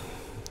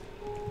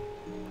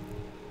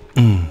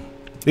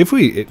 If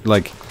we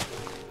like,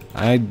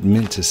 I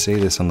meant to say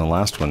this on the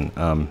last one.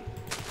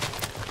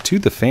 To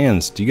the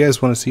fans, do you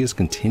guys want to see us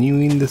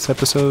continuing this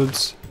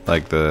episodes,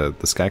 like the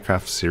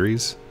Skycraft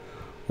series,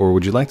 or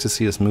would you like to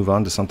see us move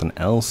on to something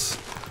else?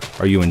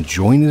 Are you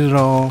enjoying it at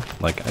all?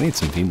 Like, I need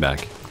some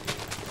feedback.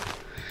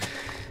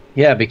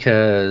 Yeah,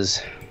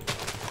 because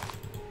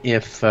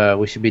if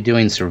we should be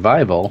doing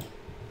survival,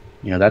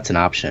 you know, that's an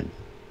option.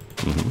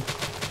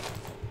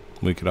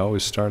 Mm-hmm. We could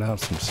always start out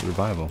some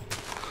survival.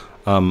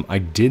 I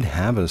did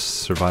have a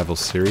survival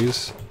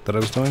series that I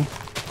was doing,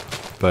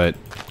 but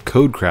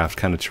Codecraft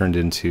kind of turned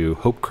into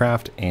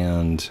Hopecraft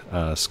and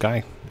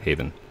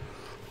SkyHaven.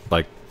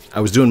 Like, I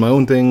was doing my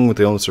own thing with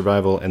the own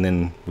survival, and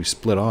then we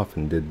split off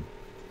and did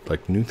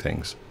like new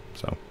things.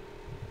 So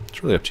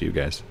it's really up to you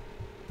guys.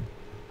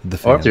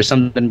 Or if there's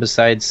something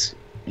besides,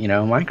 you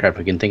know, Minecraft,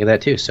 we can think of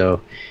that too.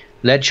 So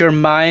let your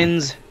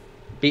minds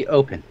be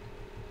open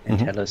and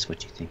tell us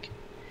what you think.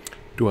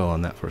 Dwell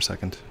on that for a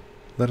second.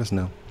 Let us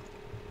know.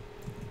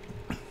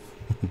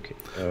 Okay.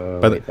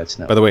 That's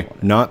not. By the way,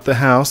 not the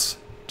house,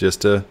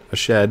 just a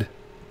shed.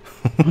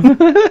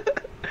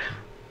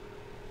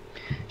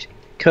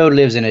 Code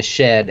lives in a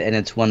shed, and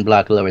it's 1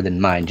 block lower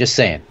than mine. Just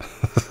saying.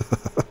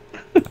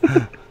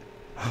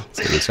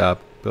 So the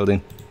shop,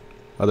 building,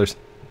 others,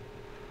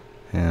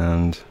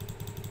 and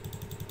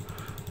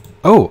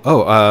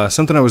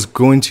something I was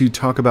going to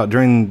talk about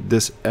during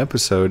this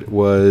episode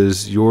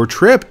was your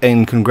trip,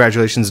 and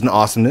congratulations and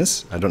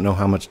awesomeness. I don't know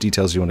how much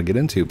details you want to get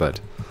into, but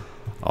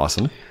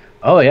awesome.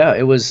 Oh yeah,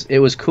 it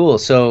was cool.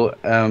 So,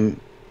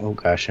 oh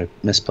gosh, I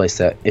misplaced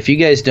that. If you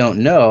guys don't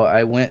know,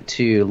 I went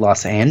to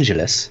Los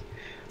Angeles,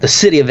 the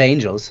city of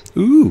angels.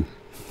 Ooh.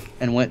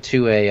 And went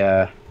to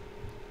a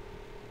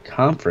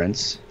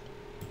conference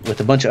with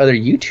a bunch of other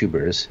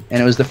YouTubers,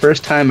 and it was the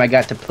first time I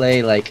got to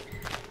play like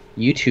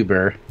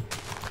YouTuber,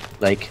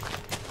 like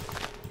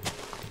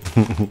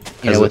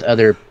you know, with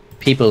other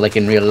people, like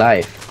in real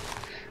life.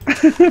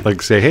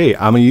 Like say, hey,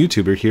 I'm a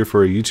YouTuber here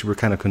for a YouTuber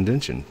kind of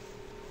convention.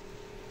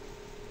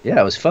 Yeah,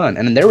 it was fun,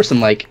 and then there were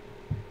some like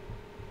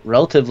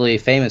relatively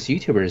famous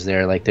YouTubers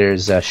there. Like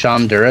there's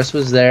Sean Duras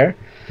was there,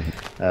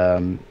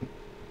 one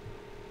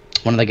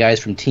of the guys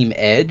from Team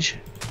Edge,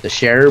 the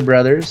Scherer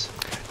brothers.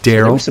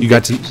 Daryl, So you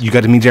got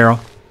to meet Daryl.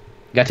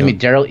 Got to meet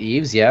Daryl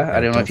Eves, yeah. I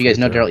don't know if you guys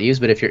know Daryl Eves,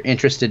 but if you're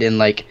interested in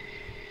like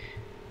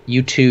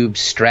YouTube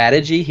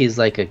strategy, he's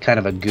like a kind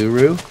of a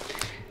guru.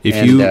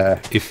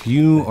 If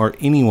you are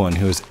anyone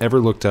who has ever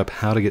looked up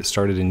how to get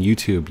started in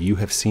YouTube, you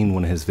have seen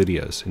one of his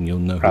videos, and you'll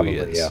know who he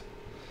is. Yeah.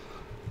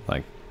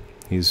 Like,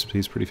 he's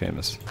pretty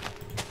famous.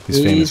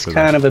 He's famous for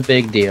kind of a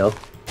big deal.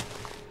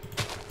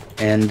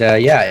 And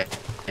yeah,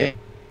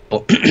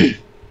 a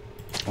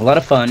lot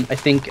of fun. I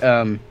think.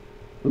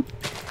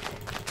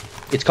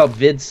 It's called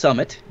Vid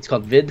Summit.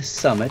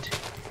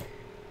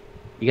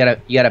 You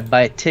gotta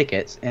buy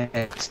tickets, and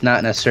it's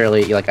not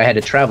necessarily like I had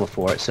to travel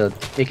for it. So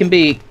it can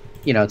be,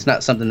 you know, it's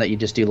not something that you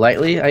just do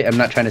lightly. I'm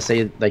not trying to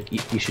say like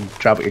you should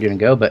drop what you're doing and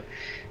go, but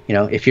you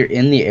know, if you're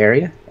in the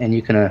area and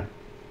you can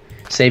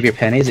save your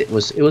pennies, it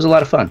was a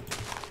lot of fun.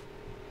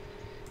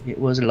 It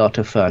was a lot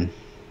of fun.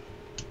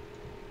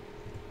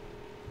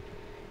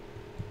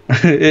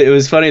 It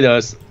was funny though. I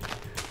was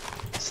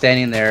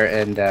standing there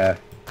and.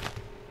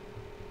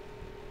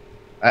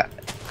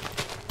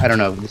 I don't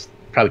know, this is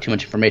probably too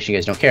much information, you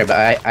guys don't care,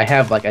 but I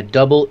have like a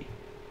double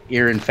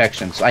ear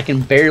infection, so I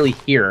can barely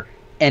hear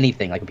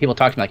anything. Like when people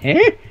talk to me like,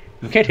 hey,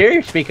 I can't hear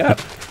you, speak up.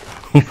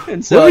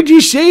 And so, what did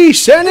you say,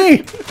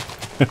 Sonny?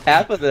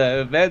 Half of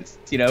the events,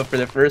 you know, for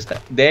the first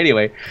day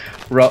anyway,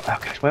 we're all, oh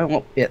gosh, why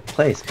won't it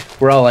place?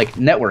 We're all like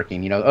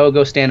networking, you know, oh,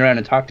 go stand around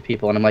and talk to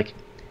people, and I'm like,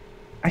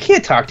 I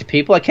can't talk to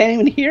people, I can't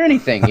even hear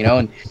anything, you know,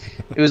 and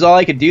it was all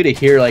I could do to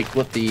hear like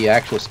what the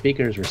actual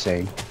speakers were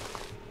saying.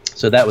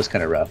 So that was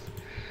kind of rough.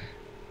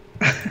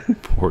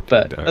 Poor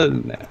but other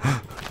than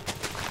that.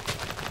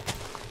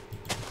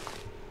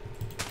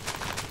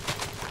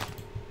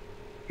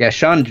 Yeah,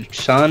 Sean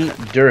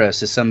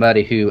Duras is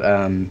somebody who,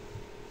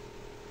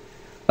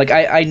 like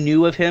I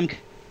knew of him.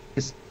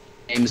 His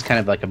name is kind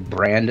of like a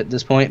brand at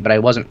this point, but I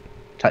wasn't,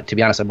 to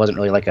be honest, I wasn't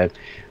really like a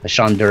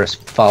Sean Duras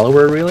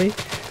follower, really.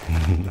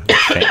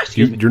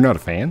 You're not a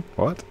fan?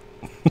 What?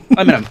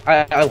 I mean,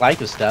 I like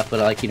his stuff, but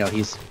like, you know,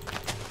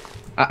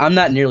 I'm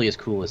not nearly as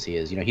cool as he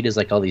is. You know, he does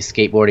like all these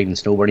skateboarding and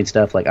snowboarding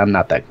stuff. Like, I'm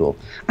not that cool.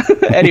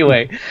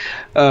 Anyway,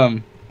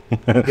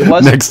 it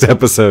was next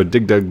episode.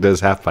 DigDug does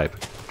half pipe.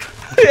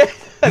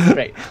 That's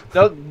right.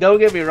 Don't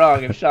get me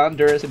wrong. If Sean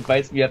Duras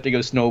invites me up to go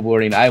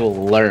snowboarding, I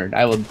will learn.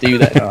 I will do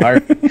that in a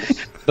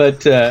heartbeat.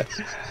 But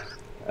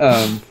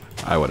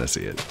I want to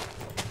see it.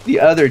 the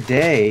other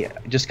day,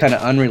 just kind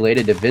of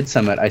unrelated to Vid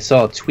Summit, I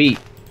saw a tweet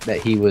that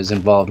he was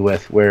involved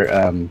with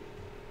where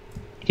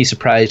he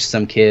surprised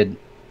some kid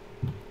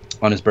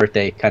on his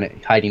birthday, kind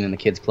of hiding in the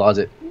kid's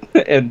closet,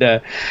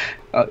 and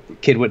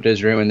kid went to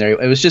his room, and there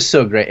it was just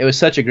so great. It was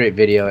such a great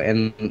video,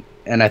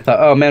 and I thought,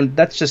 oh man,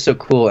 that's just so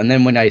cool. And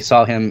then when I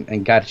saw him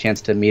and got a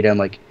chance to meet him,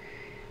 like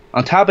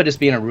on top of just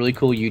being a really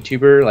cool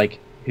YouTuber, like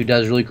who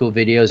does really cool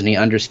videos and he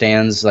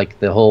understands like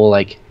the whole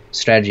like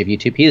strategy of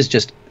YouTube, he is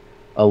just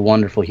a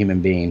wonderful human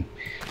being.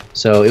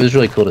 So it was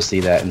really cool to see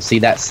that and see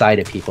that side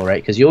of people,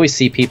 right? Because you always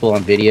see people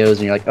on videos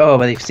and you're like, oh,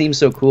 but they seem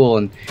so cool,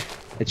 and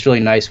it's really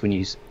nice when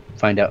you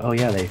find out, oh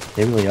yeah,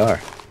 they really are.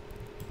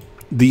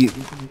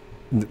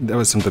 That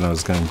was something I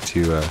was going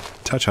to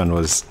touch on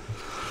was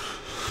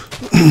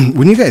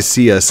when you guys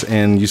see us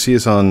and you see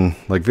us on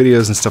like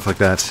videos and stuff like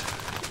that,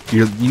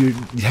 you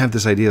have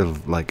this idea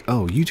of like,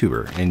 oh,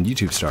 YouTuber and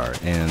YouTube star,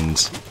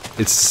 and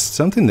it's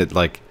something that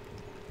like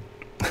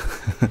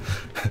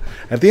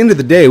at the end of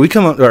the day, we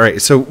come on. All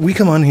right, so we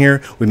come on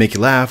here, we make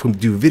you laugh, we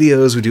do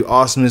videos, we do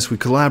awesomeness, we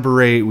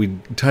collaborate, we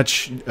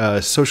touch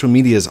social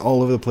medias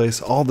all over the place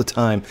all the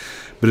time.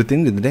 But at the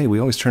end of the day, we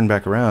always turn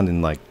back around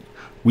and like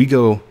we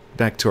go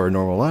back to our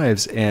normal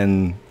lives,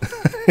 and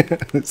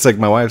it's like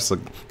my wife's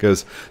like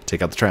goes,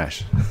 take out the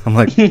trash. I'm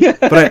like,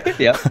 but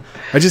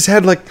I just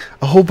had like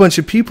a whole bunch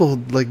of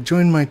people like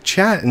join my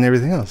chat and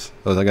everything else.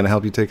 Oh, is that gonna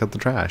help you take out the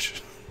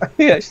trash?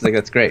 Yeah, she's like,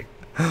 that's great.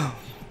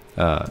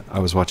 I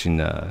was watching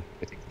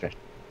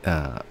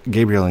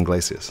Gabriel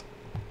Iglesias,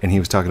 and he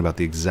was talking about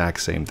the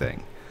exact same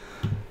thing.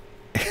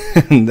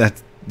 And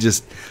that's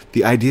just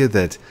the idea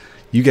that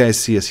you guys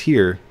see us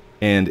here,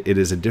 and it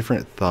is a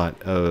different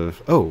thought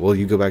of, oh, well,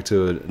 you go back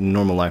to a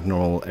normal life,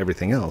 normal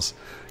everything else.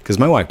 Because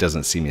my wife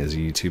doesn't see me as a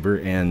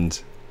YouTuber, and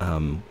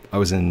I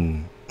was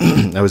in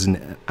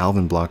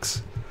Alvin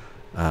Block's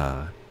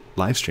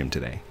live stream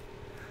today,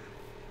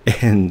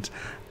 and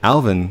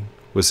Alvin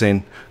was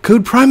saying,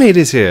 Code Primate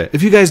is here.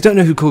 If you guys don't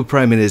know who Code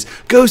Primate is,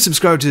 go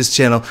subscribe to his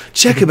channel.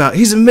 Check him out.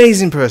 He's an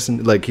amazing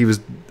person. Like, he was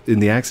in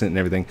the accent and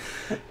everything.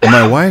 And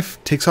my wife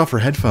takes off her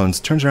headphones,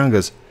 turns around and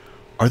goes,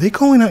 are they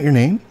calling out your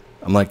name?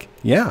 I'm like,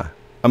 yeah,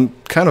 I'm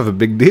kind of a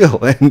big deal.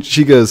 And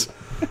she goes,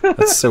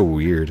 that's so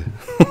weird.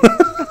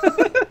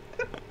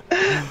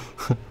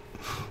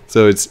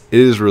 So it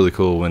is really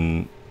cool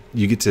when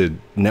you get to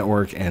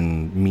network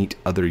and meet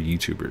other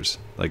YouTubers,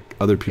 like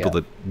other people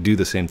that do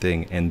the same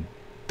thing, and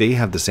they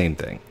have the same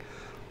thing.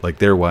 Like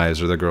their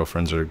wives or their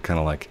girlfriends are kind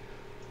of like,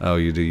 oh,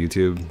 you do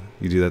YouTube?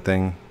 You do that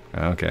thing?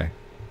 Oh, okay.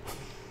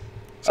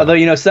 So. Although,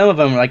 you know, some of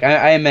them, like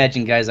I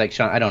imagine guys like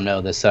Sean, I don't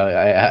know this, so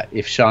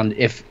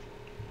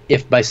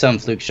if by some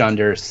fluke Sean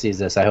Durst sees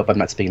this, I hope I'm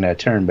not speaking out of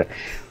turn, but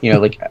you know,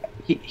 like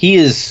he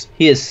is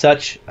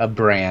such a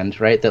brand,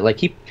 right? That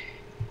like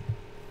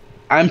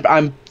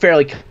I'm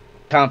fairly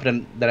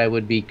confident that I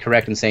would be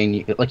correct in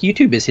saying like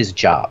YouTube is his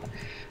job,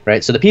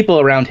 right? So the people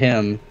around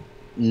him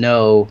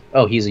know,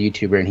 oh, he's a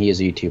YouTuber and he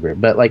is a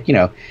YouTuber, but like, you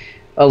know,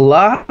 a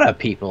lot of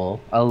people,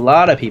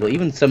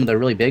 even some of the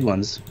really big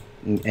ones,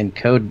 and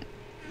Code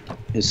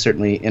is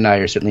certainly, and I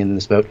are certainly in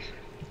this boat.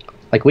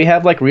 Like we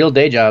have like real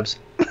day jobs,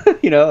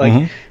 you know,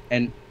 like,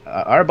 and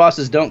our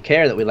bosses don't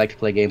care that we like to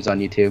play games on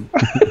YouTube.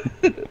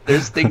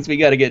 There's things we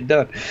got to get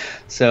done.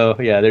 So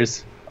yeah,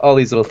 there's all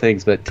these little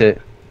things, but to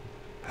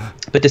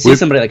see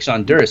somebody like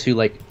Sean Durst, who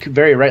like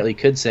very rightly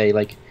could say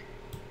like,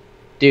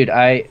 dude,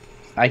 I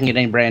can get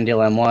any brand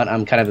deal I want.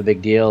 I'm kind of a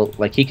big deal.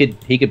 Like he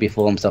could be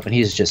full of himself, and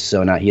he's just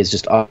so not. He is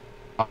just all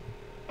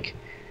like,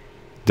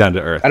 down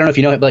to earth. I don't know if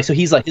you know it, but like, so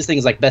he's like, his thing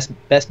is like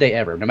best day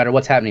ever. No matter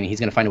what's happening,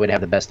 he's gonna find a way to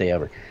have the best day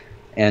ever.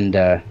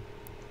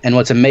 And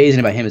what's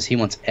amazing about him is he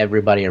wants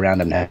everybody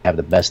around him to have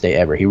the best day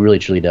ever. He really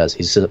truly does.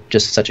 He's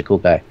just such a cool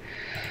guy.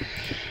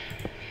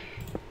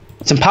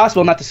 It's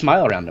impossible not to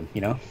smile around him,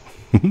 you know.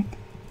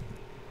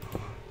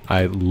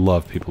 I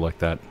love people like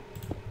that.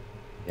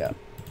 Yeah.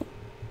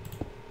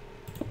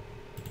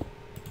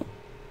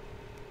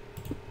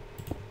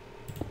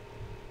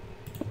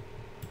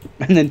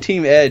 And then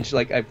Team Edge,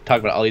 like I've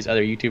talked about all these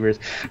other YouTubers.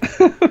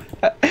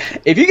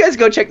 If you guys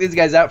go check these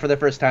guys out for the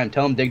first time,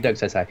 tell them DigDug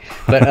says hi.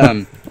 But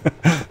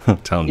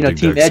tell them, you know,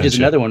 Team Edge is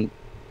another one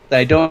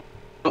that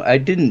I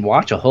didn't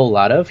watch a whole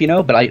lot of, you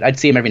know, but I'd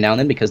see them every now and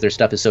then because their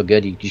stuff is so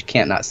good you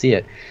can't not see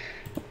it.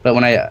 But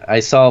when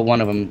I saw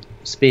one of them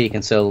speak,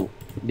 and so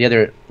the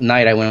other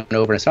night I went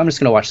over and so I'm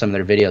just gonna watch some of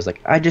their videos. Like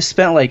I just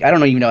spent like I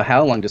don't even know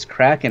how long just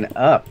cracking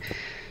up.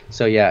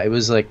 So yeah, it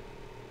was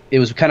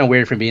kind of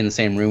weird for being in the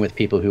same room with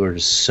people who are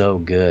just so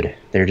good.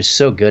 They're just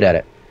so good at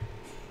it.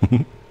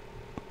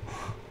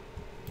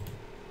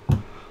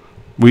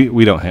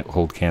 We don't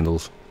hold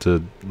candles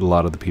to a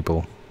lot of the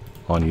people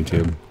on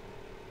YouTube.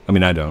 I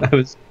mean, I don't. I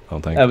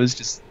don't think. I was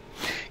just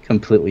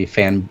completely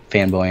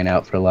fanboying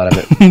out for a lot of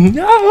it.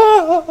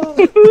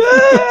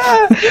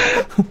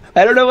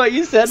 I don't know what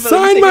you said. But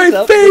sign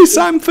my face.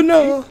 I'm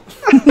Fana.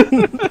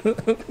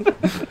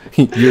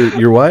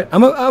 You're what?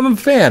 I'm a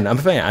fan. I'm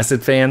a fan. I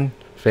said fan.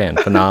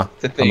 Fana.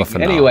 I'm a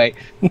Fana. Anyway,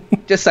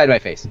 just sign my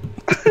face.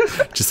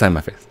 Just sign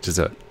my face.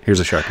 Just here's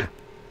a Sharpie.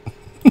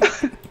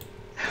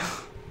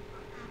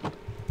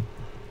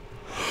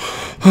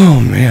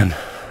 Oh man,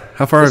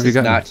 how far have you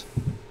gotten?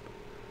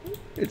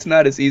 It's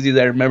not as easy as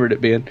I remembered it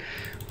being.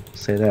 I'll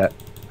say that.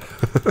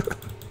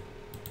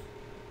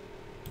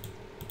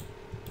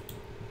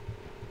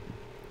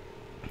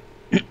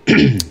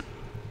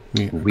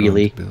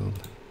 Really?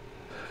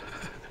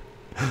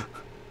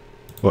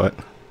 What?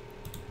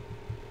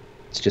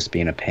 It's just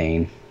being a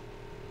pain.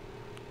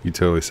 You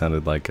totally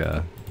sounded like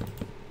Dan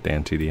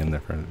TDM there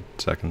for a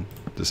second.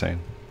 Just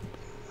saying.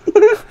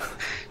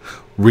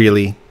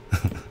 Really?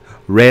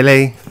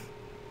 Really?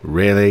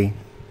 Really?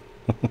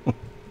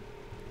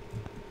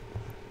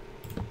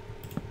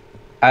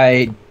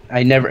 I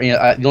never,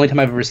 the only time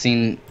I've ever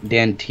seen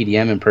Dan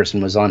TDM in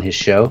person was on his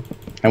show.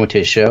 I went to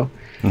his show,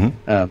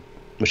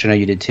 which I know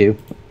you did too.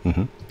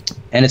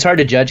 And it's hard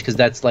to judge because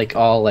that's like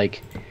all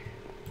like,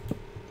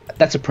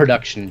 that's a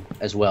production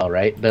as well,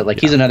 right? But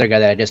like he's another guy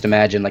that I just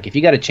imagine, like if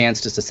you got a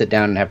chance just to sit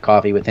down and have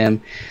coffee with him,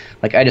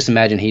 like I just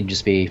imagine he'd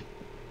just be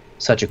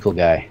such a cool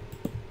guy.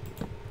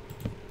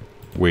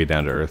 Way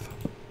down to earth.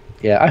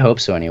 Yeah, I hope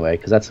so anyway,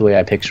 because that's the way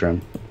I picture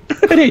him.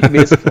 I'd hate to be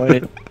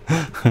disappointed.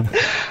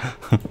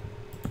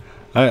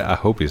 I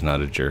hope he's not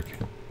a jerk.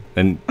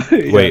 And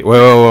wait,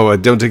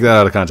 don't take that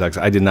out of context.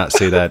 I did not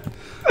say that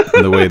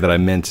in the way that I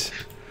meant.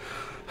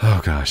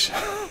 Oh gosh.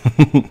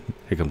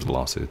 Here comes the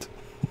lawsuit.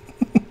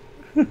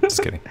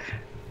 Just kidding.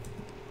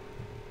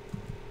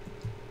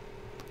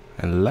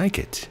 I like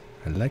it.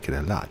 I like it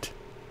a lot.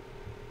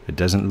 It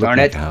doesn't look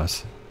like a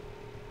house.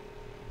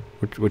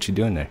 What you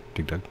doing there,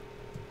 DigDug?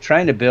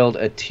 Trying to build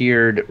a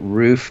tiered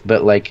roof,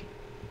 but like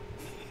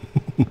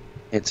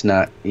it's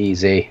not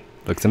easy.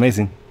 Looks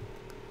amazing.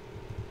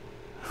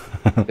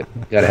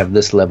 Gotta have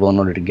this level in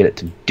order to get it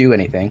to do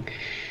anything.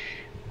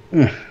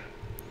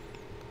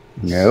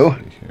 No.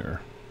 Here.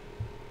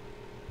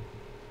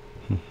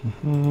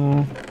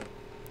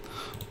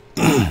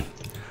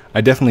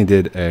 I definitely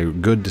did a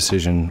good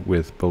decision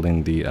with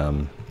building the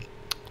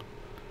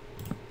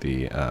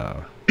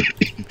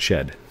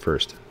shed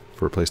first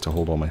for a place to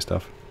hold all my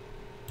stuff.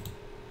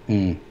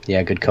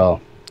 Yeah, good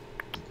call.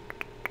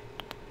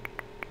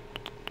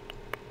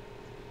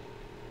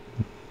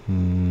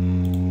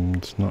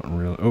 It's not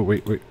real. Oh,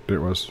 wait, there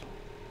it was.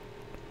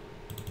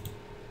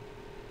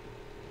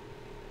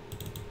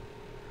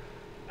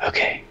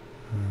 Okay.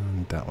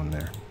 That one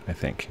there, I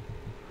think.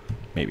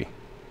 Maybe.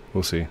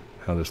 We'll see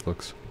how this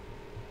looks.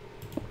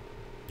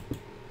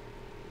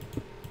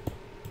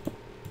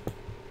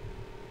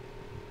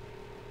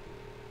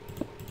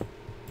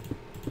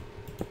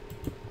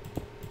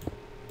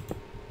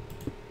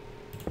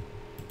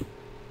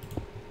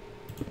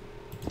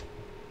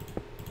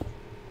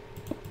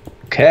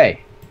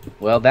 Okay.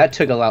 Well, that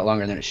took a lot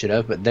longer than it should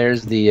have, but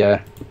there's the, I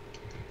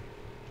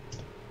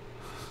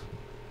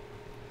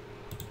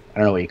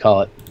don't know what you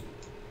call it.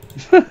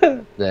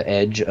 The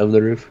edge of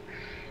the roof.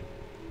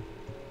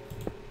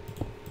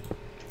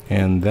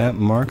 And that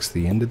marks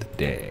the end of the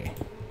day.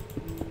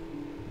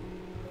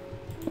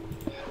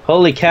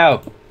 Holy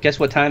cow. Guess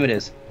what time it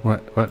is?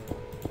 What?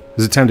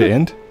 Is it time to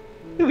end?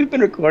 We've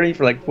been recording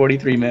for like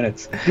 43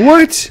 minutes.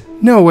 What?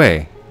 No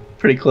way.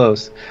 Pretty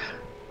close.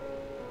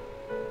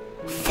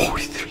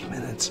 43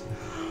 minutes.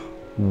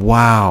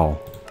 Wow.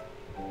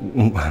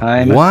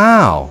 Time.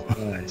 Wow.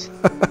 Nice.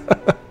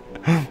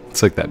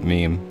 It's like that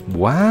meme.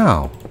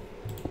 Wow.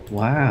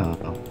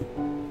 Wow.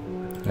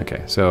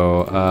 Okay,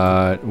 so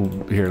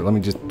here, let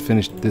me just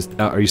finish this.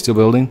 Are you still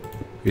building?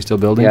 Are you still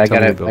building? Yeah, I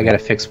gotta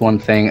fix one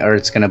thing, or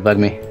it's gonna bug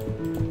me.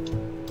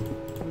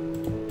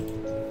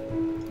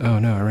 Oh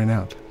no, I ran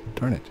out.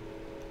 Darn it.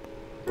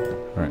 All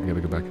right, I gotta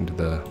go back into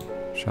the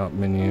shop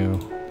menu.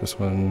 This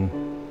one,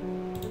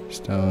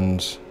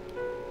 stones.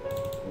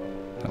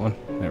 That one.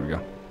 There we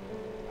go.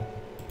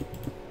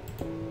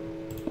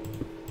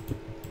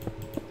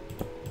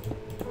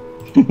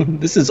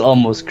 This is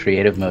almost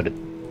creative mode.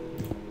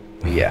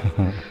 Yeah.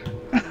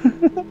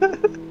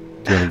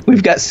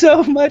 We've got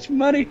so much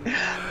money. Do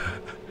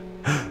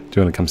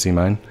you want to come see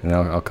mine, and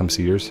I'll come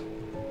see yours?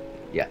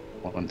 Yeah.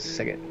 1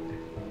 second.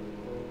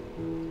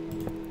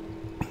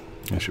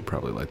 I should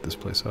probably light this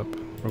place up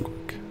real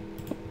quick.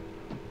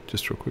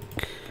 Just real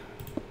quick.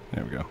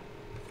 There we go.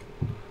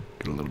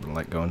 Get a little bit of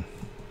light going.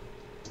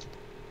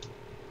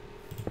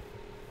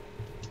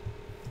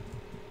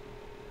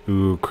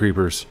 Ooh,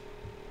 creepers.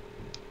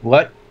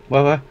 What?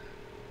 What?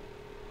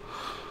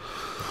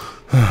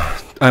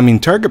 I mean,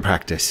 target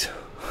practice.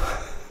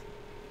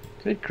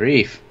 Good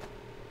grief.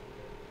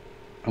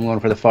 I'm going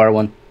for the far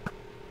one.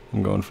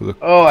 I'm going for the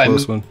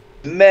close one.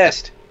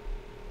 Missed.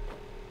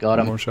 Got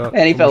him. One more shot.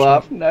 And he fell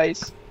off.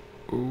 Nice.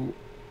 Ooh.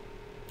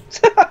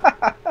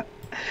 I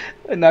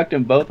knocked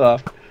them both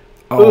off.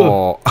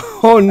 Oh,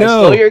 oh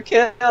no! I stole your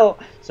kill.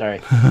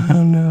 Sorry.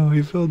 Oh no,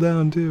 he fell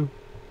down too.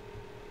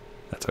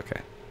 That's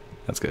okay.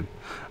 That's good.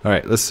 All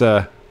right, let's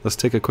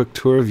take a quick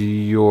tour of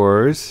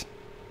yours.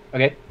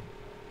 Okay.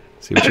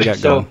 See what you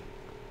got going.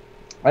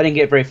 I didn't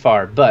get very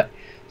far, but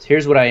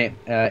here's what I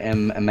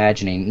am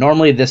imagining.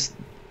 Normally, this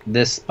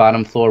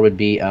bottom floor would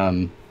be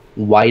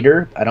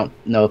wider. I don't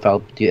know if I'll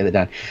do that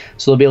done.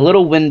 So there'll be a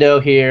little window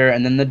here,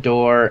 and then the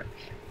door,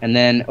 and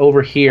then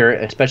over here,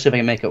 especially if I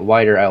can make it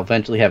wider, I'll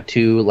eventually have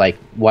two like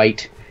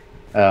white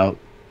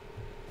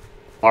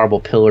marble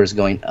pillars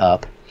going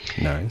up.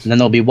 Nice. And then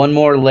there'll be one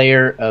more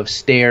layer of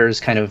stairs,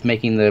 kind of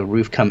making the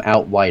roof come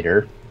out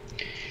wider.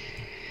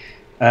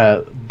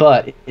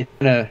 But it's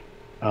gonna.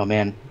 Oh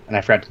man. And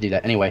I forgot to do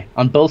that. Anyway,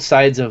 on both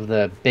sides of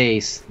the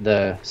base,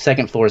 the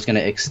second floor is going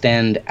to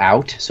extend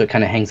out, so it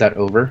kind of hangs out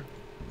over.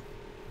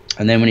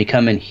 And then when you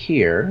come in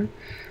here,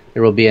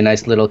 there will be a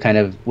nice little kind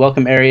of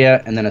welcome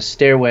area, and then a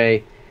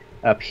stairway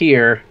up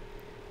here,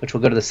 which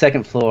will go to the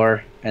second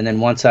floor. And then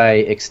once I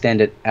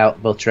extend it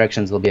out both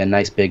directions, there'll be a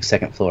nice big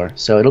second floor.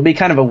 So it'll be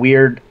kind of a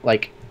weird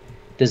like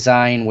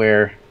design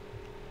where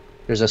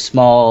there's a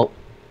small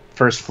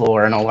first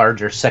floor and a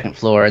larger second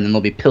floor, and then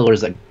there'll be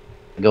pillars that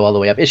go all the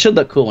way up. It should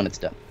look cool when it's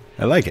done.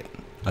 I like it.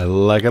 I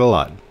like it a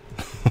lot.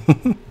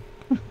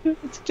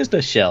 It's just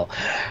a shell.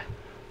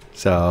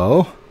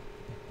 So,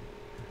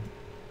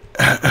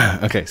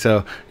 okay,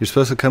 so you're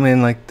supposed to come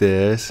in like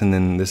this, and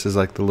then this is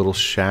like the little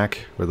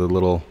shack or the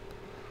little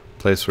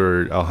place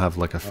where I'll have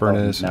like a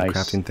furnace and a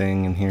crafting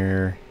thing in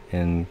here,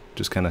 and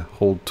just kind of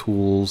hold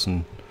tools,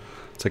 and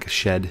it's like a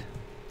shed,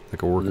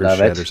 like a worker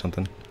shed or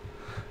something.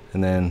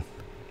 And then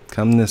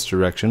come this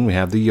direction, we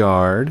have the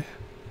yard.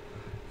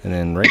 And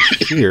then right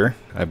here,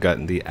 I've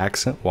got the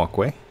accent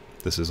walkway.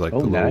 This is like the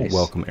little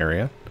welcome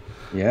area.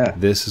 Yeah.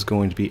 This is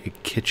going to be a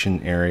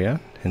kitchen area,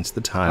 hence the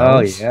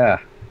tiles. Oh, yeah.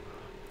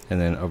 And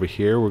then over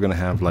here, we're going to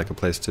have like a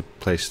place to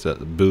place the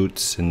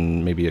boots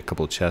and maybe a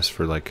couple of chests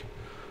for like,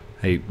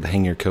 hey,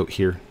 hang your coat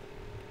here.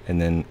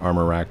 And then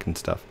armor rack and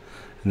stuff.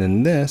 And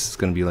then this is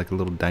going to be like a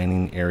little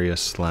dining area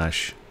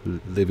slash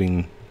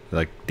living,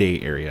 like day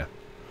area.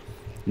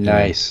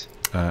 Nice.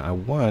 And, I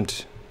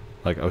want,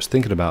 like I was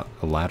thinking about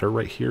a ladder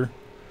right here.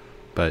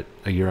 But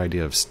your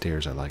idea of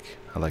stairs, I like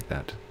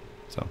that.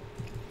 So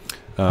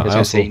I was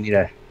gonna say you need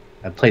a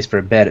place for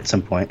a bed at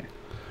some point.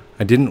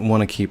 I didn't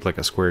want to keep like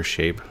a square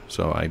shape,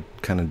 so I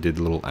kind of did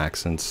little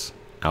accents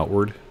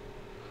outward.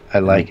 I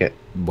like it.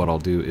 What I'll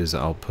do is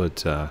I'll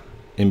put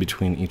in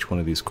between each one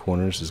of these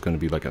corners is going to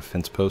be like a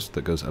fence post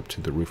that goes up to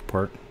the roof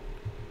part.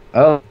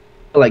 Oh,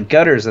 like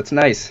gutters. That's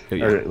nice.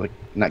 Yeah. Or like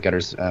not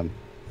gutters.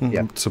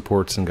 Yeah,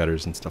 supports and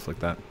gutters and stuff like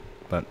that.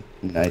 But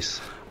nice.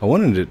 I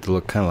wanted it to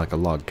look kind of like a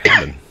log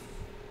cabin.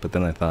 But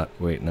then I thought,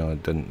 wait, no,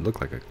 it doesn't look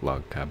like a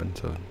log cabin,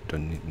 so it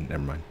doesn't need,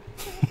 never mind.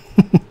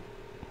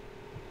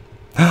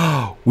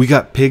 Oh, we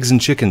got pigs and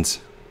chickens.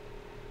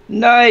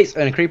 Nice!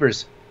 And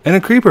creepers. And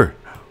a creeper.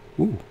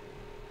 Ooh.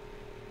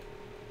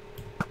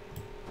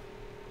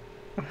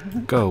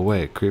 Go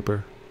away,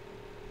 creeper.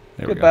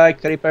 There Goodbye,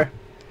 creeper.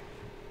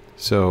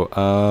 So,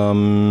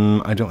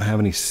 I don't have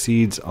any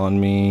seeds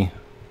on me.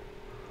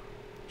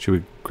 Should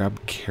we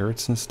grab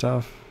carrots and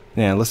stuff?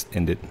 Yeah, let's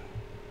end it.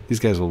 These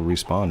guys will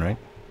respawn, right?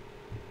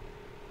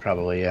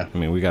 Probably, yeah. I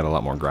mean, we got a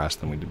lot more grass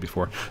than we did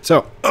before.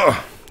 So,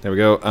 there we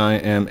go. I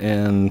am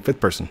in 5th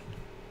person.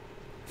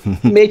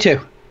 Me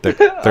too.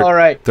 All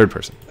right. 3rd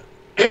person.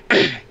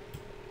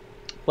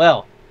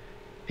 Well,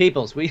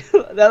 peoples,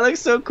 that looks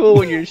so cool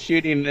when you're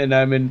shooting and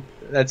I'm in.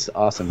 That's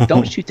awesome.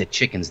 Don't shoot the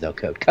chickens, though,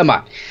 Code. Come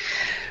on.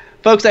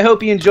 Folks, I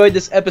hope you enjoyed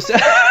this episode.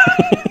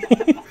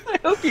 I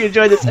hope you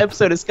enjoyed this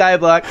episode of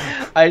Skyblock.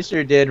 I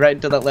sure did, right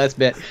until that last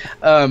bit.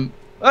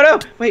 Oh no!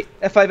 Wait,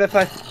 F5,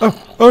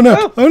 F5. Oh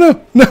no! Oh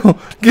no! No!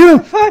 Get him!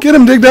 F5. Get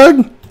him, Dig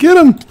Dug! Get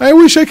him! I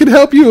wish I could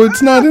help you.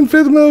 It's not in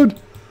 5th mode.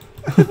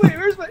 Wait,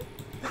 where's my?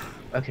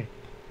 Okay.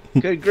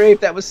 Good grief,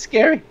 that was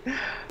scary.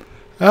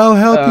 I'll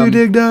help you,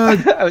 Dig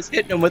Dug. I was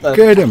hitting him with a.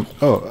 Get him!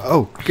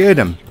 Oh, get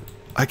him!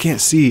 I can't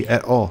see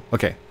at all.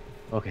 Okay.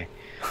 Okay.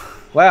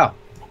 Wow.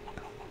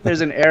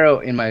 There's an arrow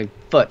in my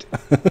foot.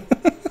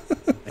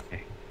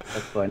 Okay.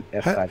 That's fun.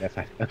 F5,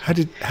 F5.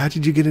 Okay. How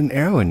did you get an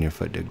arrow in your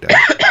foot, Dig Dug?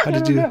 How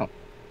did you? Know.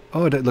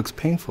 Oh, that looks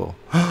painful.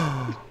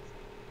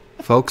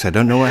 Folks, I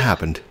don't know what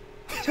happened.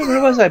 So where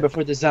was I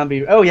before the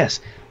zombie? Oh, yes.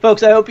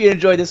 Folks, I hope you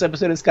enjoyed this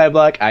episode of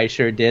Skyblock. I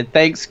sure did.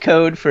 Thanks,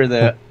 Code, for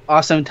the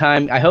awesome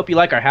time. I hope you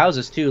like our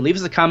houses, too. Leave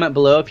us a comment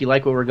below if you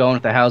like where we're going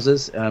with the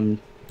houses.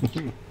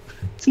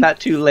 It's not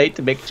too late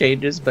to make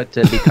changes, but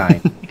be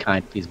kind. Be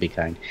kind. Please be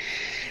kind.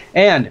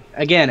 And,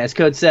 again, as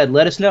Code said,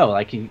 let us know.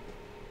 Like, the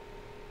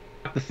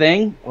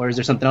thing, or is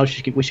there something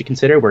else we should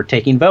consider? We're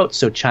taking votes,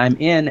 so chime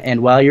in.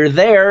 And while you're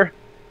there,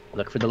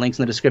 look for the links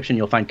in the description.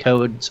 You'll find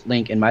Code's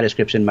link in my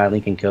description, my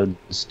link in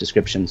Code's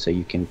description, so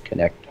you can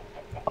connect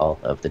all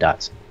of the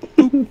dots.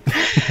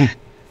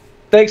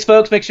 Thanks,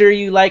 folks. Make sure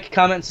you like,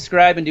 comment,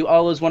 subscribe, and do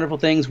all those wonderful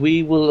things.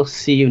 We will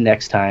see you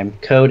next time.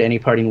 Code, any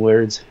parting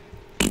words?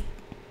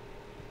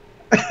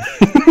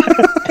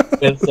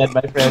 well said,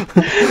 my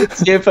friend.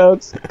 See you,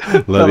 folks.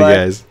 Love Bye-bye. you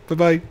guys.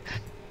 Bye-bye.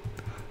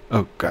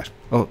 Oh, gosh.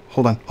 Oh,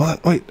 hold on.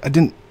 Wait, I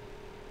didn't...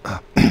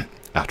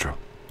 outro.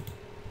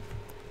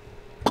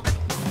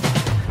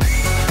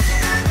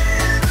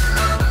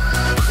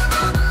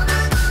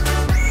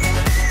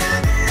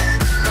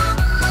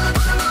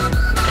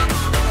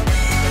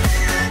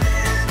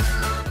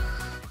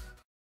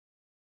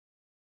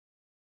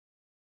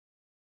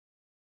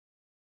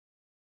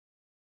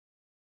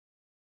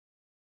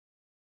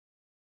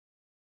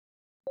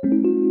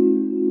 Thank you.